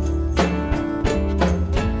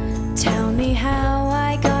 Tell me how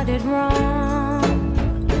I got it wrong.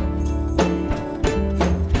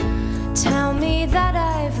 Tell me that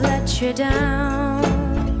I've let you down,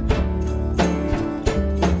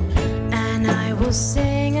 and I will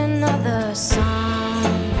sing another song,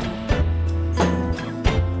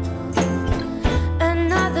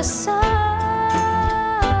 another song.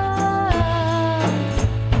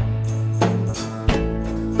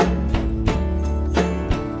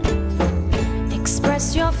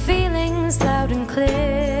 Express your feelings loud and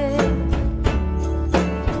clear.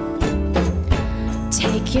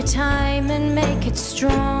 Take your time and make it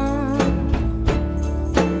strong.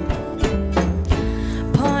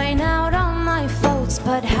 Point out all my faults,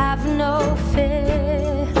 but have no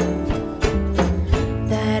fear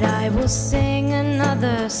that will sing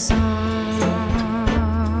another song.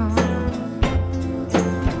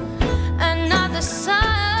 Another song.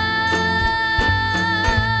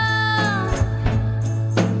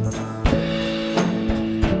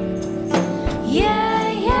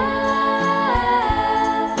 Yeah, yeah.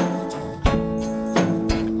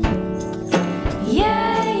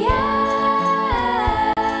 Yeah, yeah.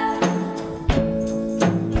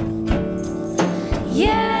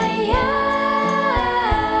 Yeah, yeah.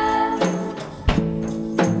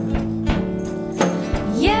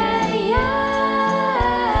 Yeah, yeah.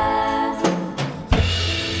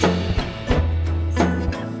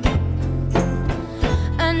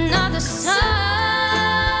 Another song.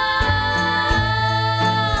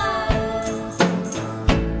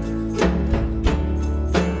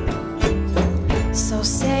 So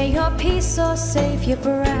say your piece or save your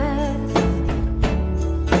breath.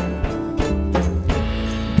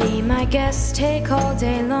 Be my guest, take all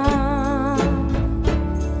day long.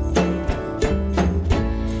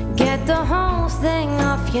 Get the whole thing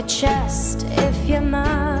off your chest if you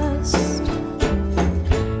must,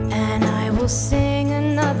 and I will sing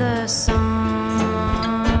another song.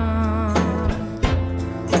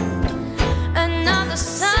 Another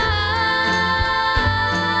song.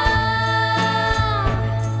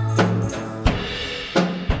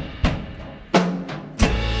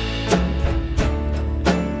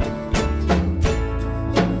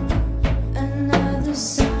 Another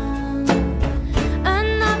song.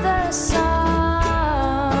 Another song.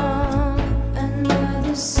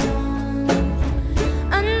 Another song. Another song.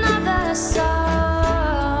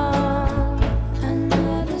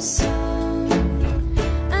 Another song. Another song.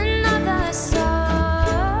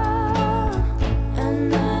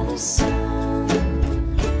 Another song.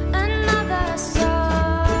 Another song.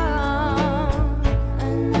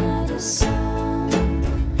 Another song.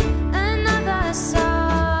 Another song.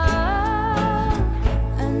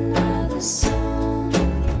 Another song.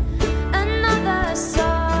 Another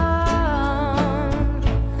song.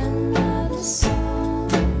 Another song.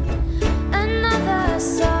 Another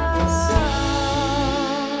song.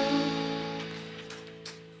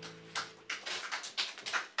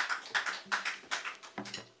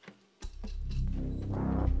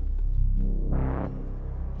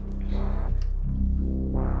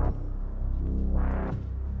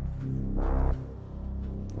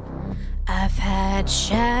 I've had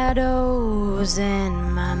shadows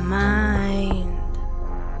in my mind,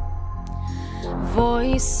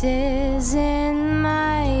 voices in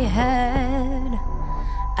my head.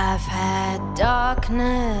 I've had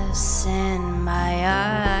darkness in my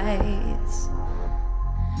eyes,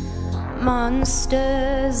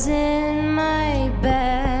 monsters in my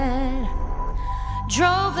bed.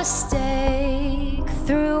 Drove a stake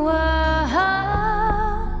through a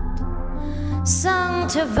heart, sung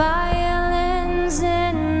to violins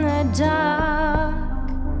in the dark,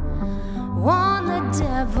 worn the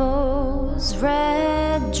devil's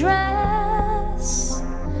red dress,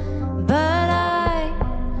 but I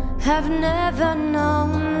have never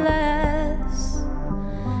known less.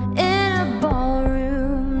 In a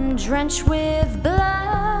ballroom drenched with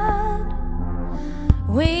blood,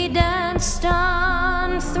 we danced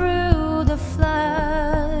on through the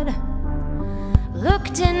flood,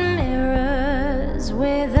 looked in mirrors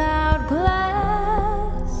without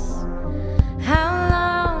glass. How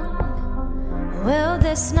long will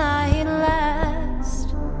this night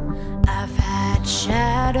last? I've had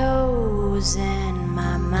shadows in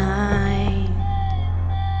my mind,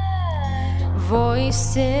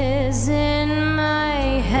 voices in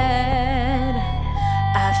my head.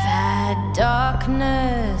 I've had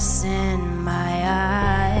darkness in my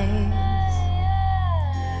eyes,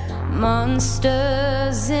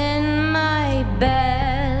 monsters in my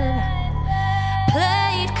bed.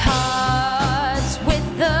 Played cards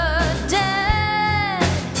with the dead,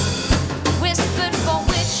 whispered for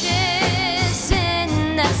witches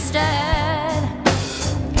in their stead.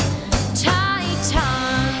 Tied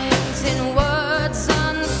tongues in words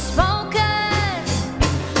unspoken.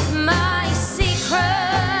 My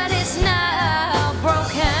secret is now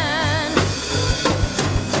broken.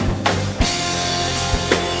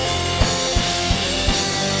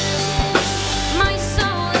 My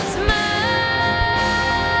soul is mine.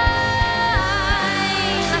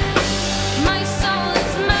 My soul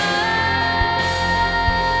is mine.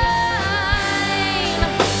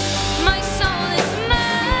 My soul is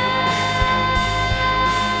mine.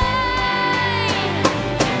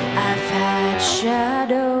 I've had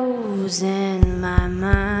shadows in my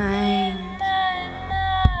mind,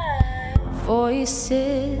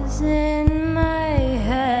 voices in my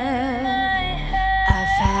head.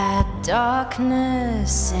 I've had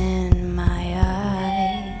darkness in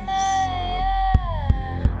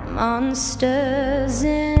monsters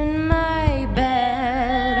in my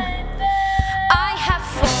bed. I have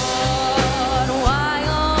fought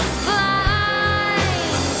while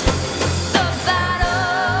blind, the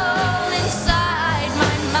battle inside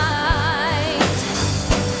my mind,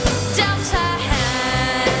 dealt a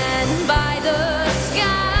hand by the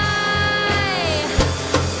sky,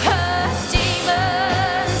 heard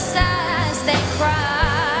demons as they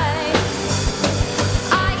cry.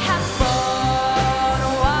 I have fought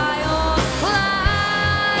while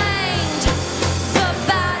blind, the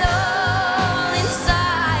battle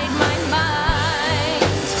inside my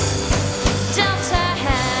mind, dealt a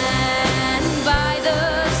hand by the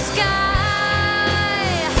sky,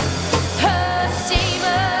 heard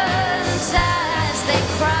demons as they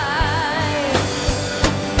cry.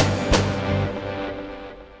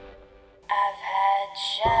 I've had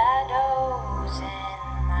shadows in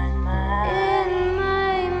my mind,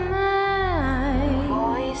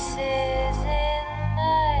 voices in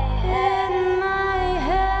my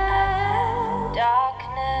head,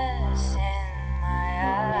 darkness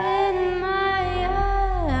in my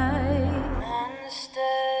eye,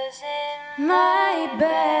 monsters in my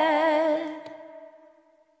bed.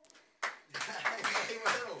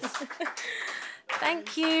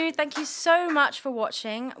 Thank you so much for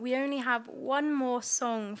watching. We only have one more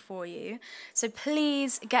song for you, so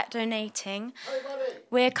please get donating.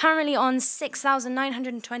 We're currently on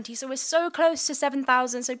 6,920, so we're so close to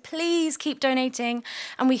 7,000, so please keep donating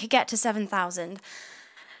and we could get to 7,000.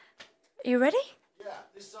 Are you ready? Yeah,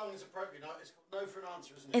 this song is appropriate. It's called No for an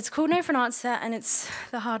Answer, isn't it? It's called No for an Answer, and it's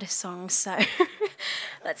the hardest song, so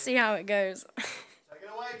let's see how it goes. Take it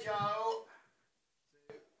away, Joe.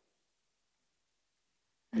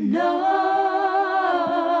 I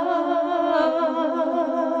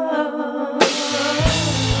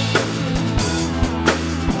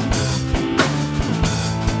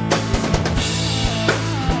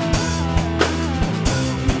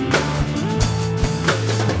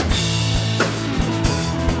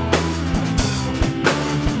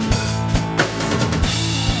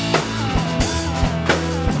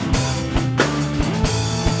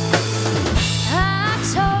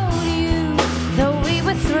told you that we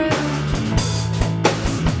were through.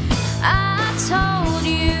 I told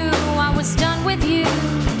you I was done with you.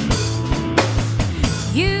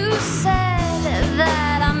 You said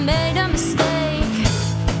that I made a mistake,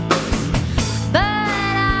 but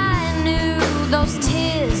I knew those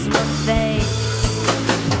tears were fake.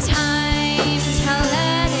 Time to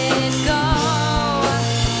let it go.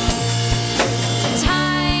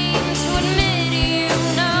 Time to admit you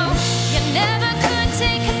know you never could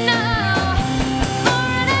take a no for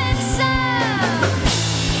an answer.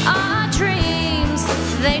 Our dreams,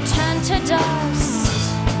 they turn to dust.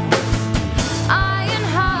 Iron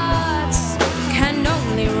hearts can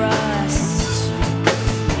only rust.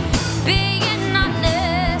 Being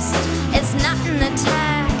honest is not an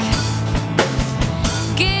attack.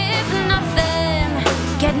 Give nothing,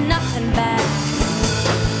 get nothing back.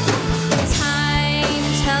 Time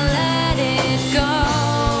to let it go.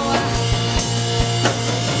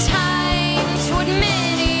 Time to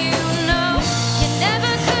admit you know you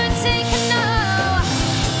never could take a no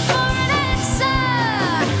for an answer.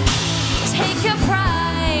 Take your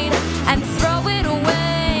pride and throw it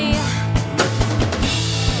away.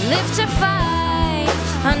 Live to fight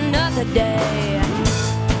another day.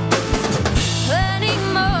 Plenty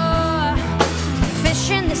more fish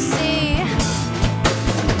in the sea,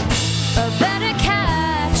 a better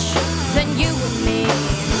catch than you and me.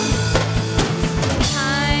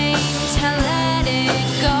 Time to let it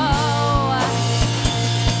go.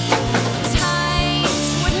 Time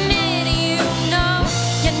to admit you know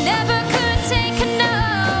you never could take a no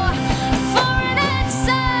for an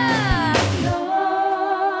answer.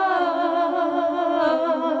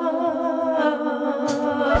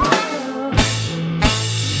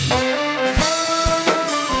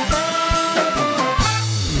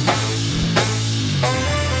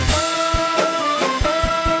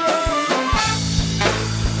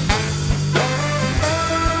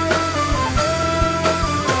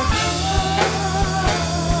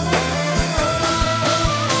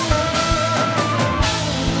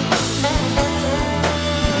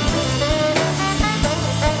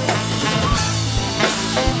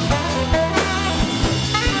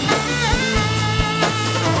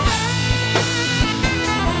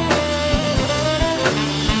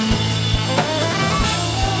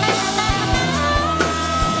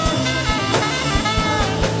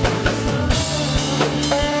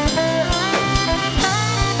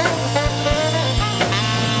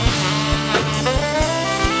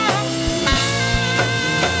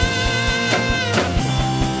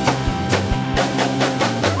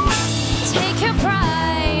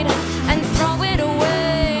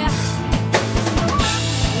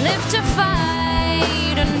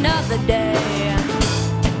 another day.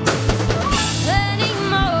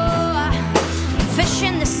 Anymore, fish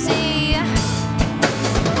in the sea, a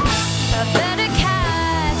better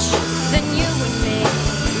catch than you and me.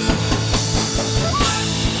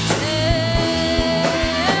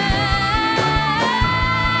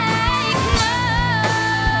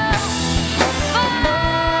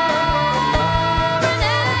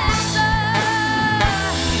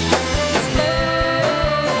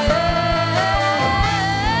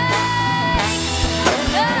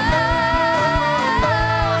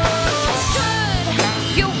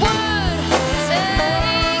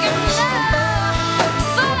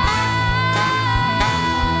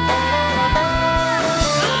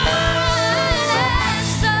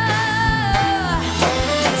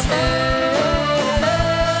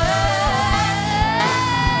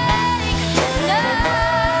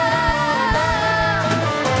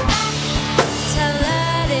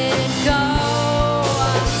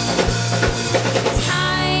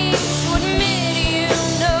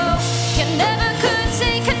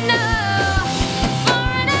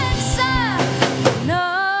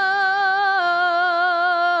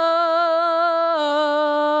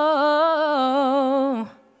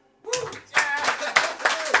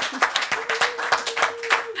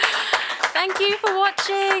 Thank you for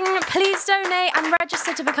watching. Please donate and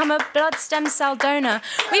register to become a blood stem cell donor.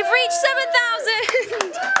 We've reached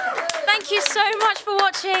 7,000. Thank you so much for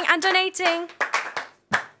watching and donating.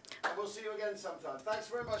 And we'll see you again sometime. Thanks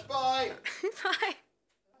very much. Bye. Bye.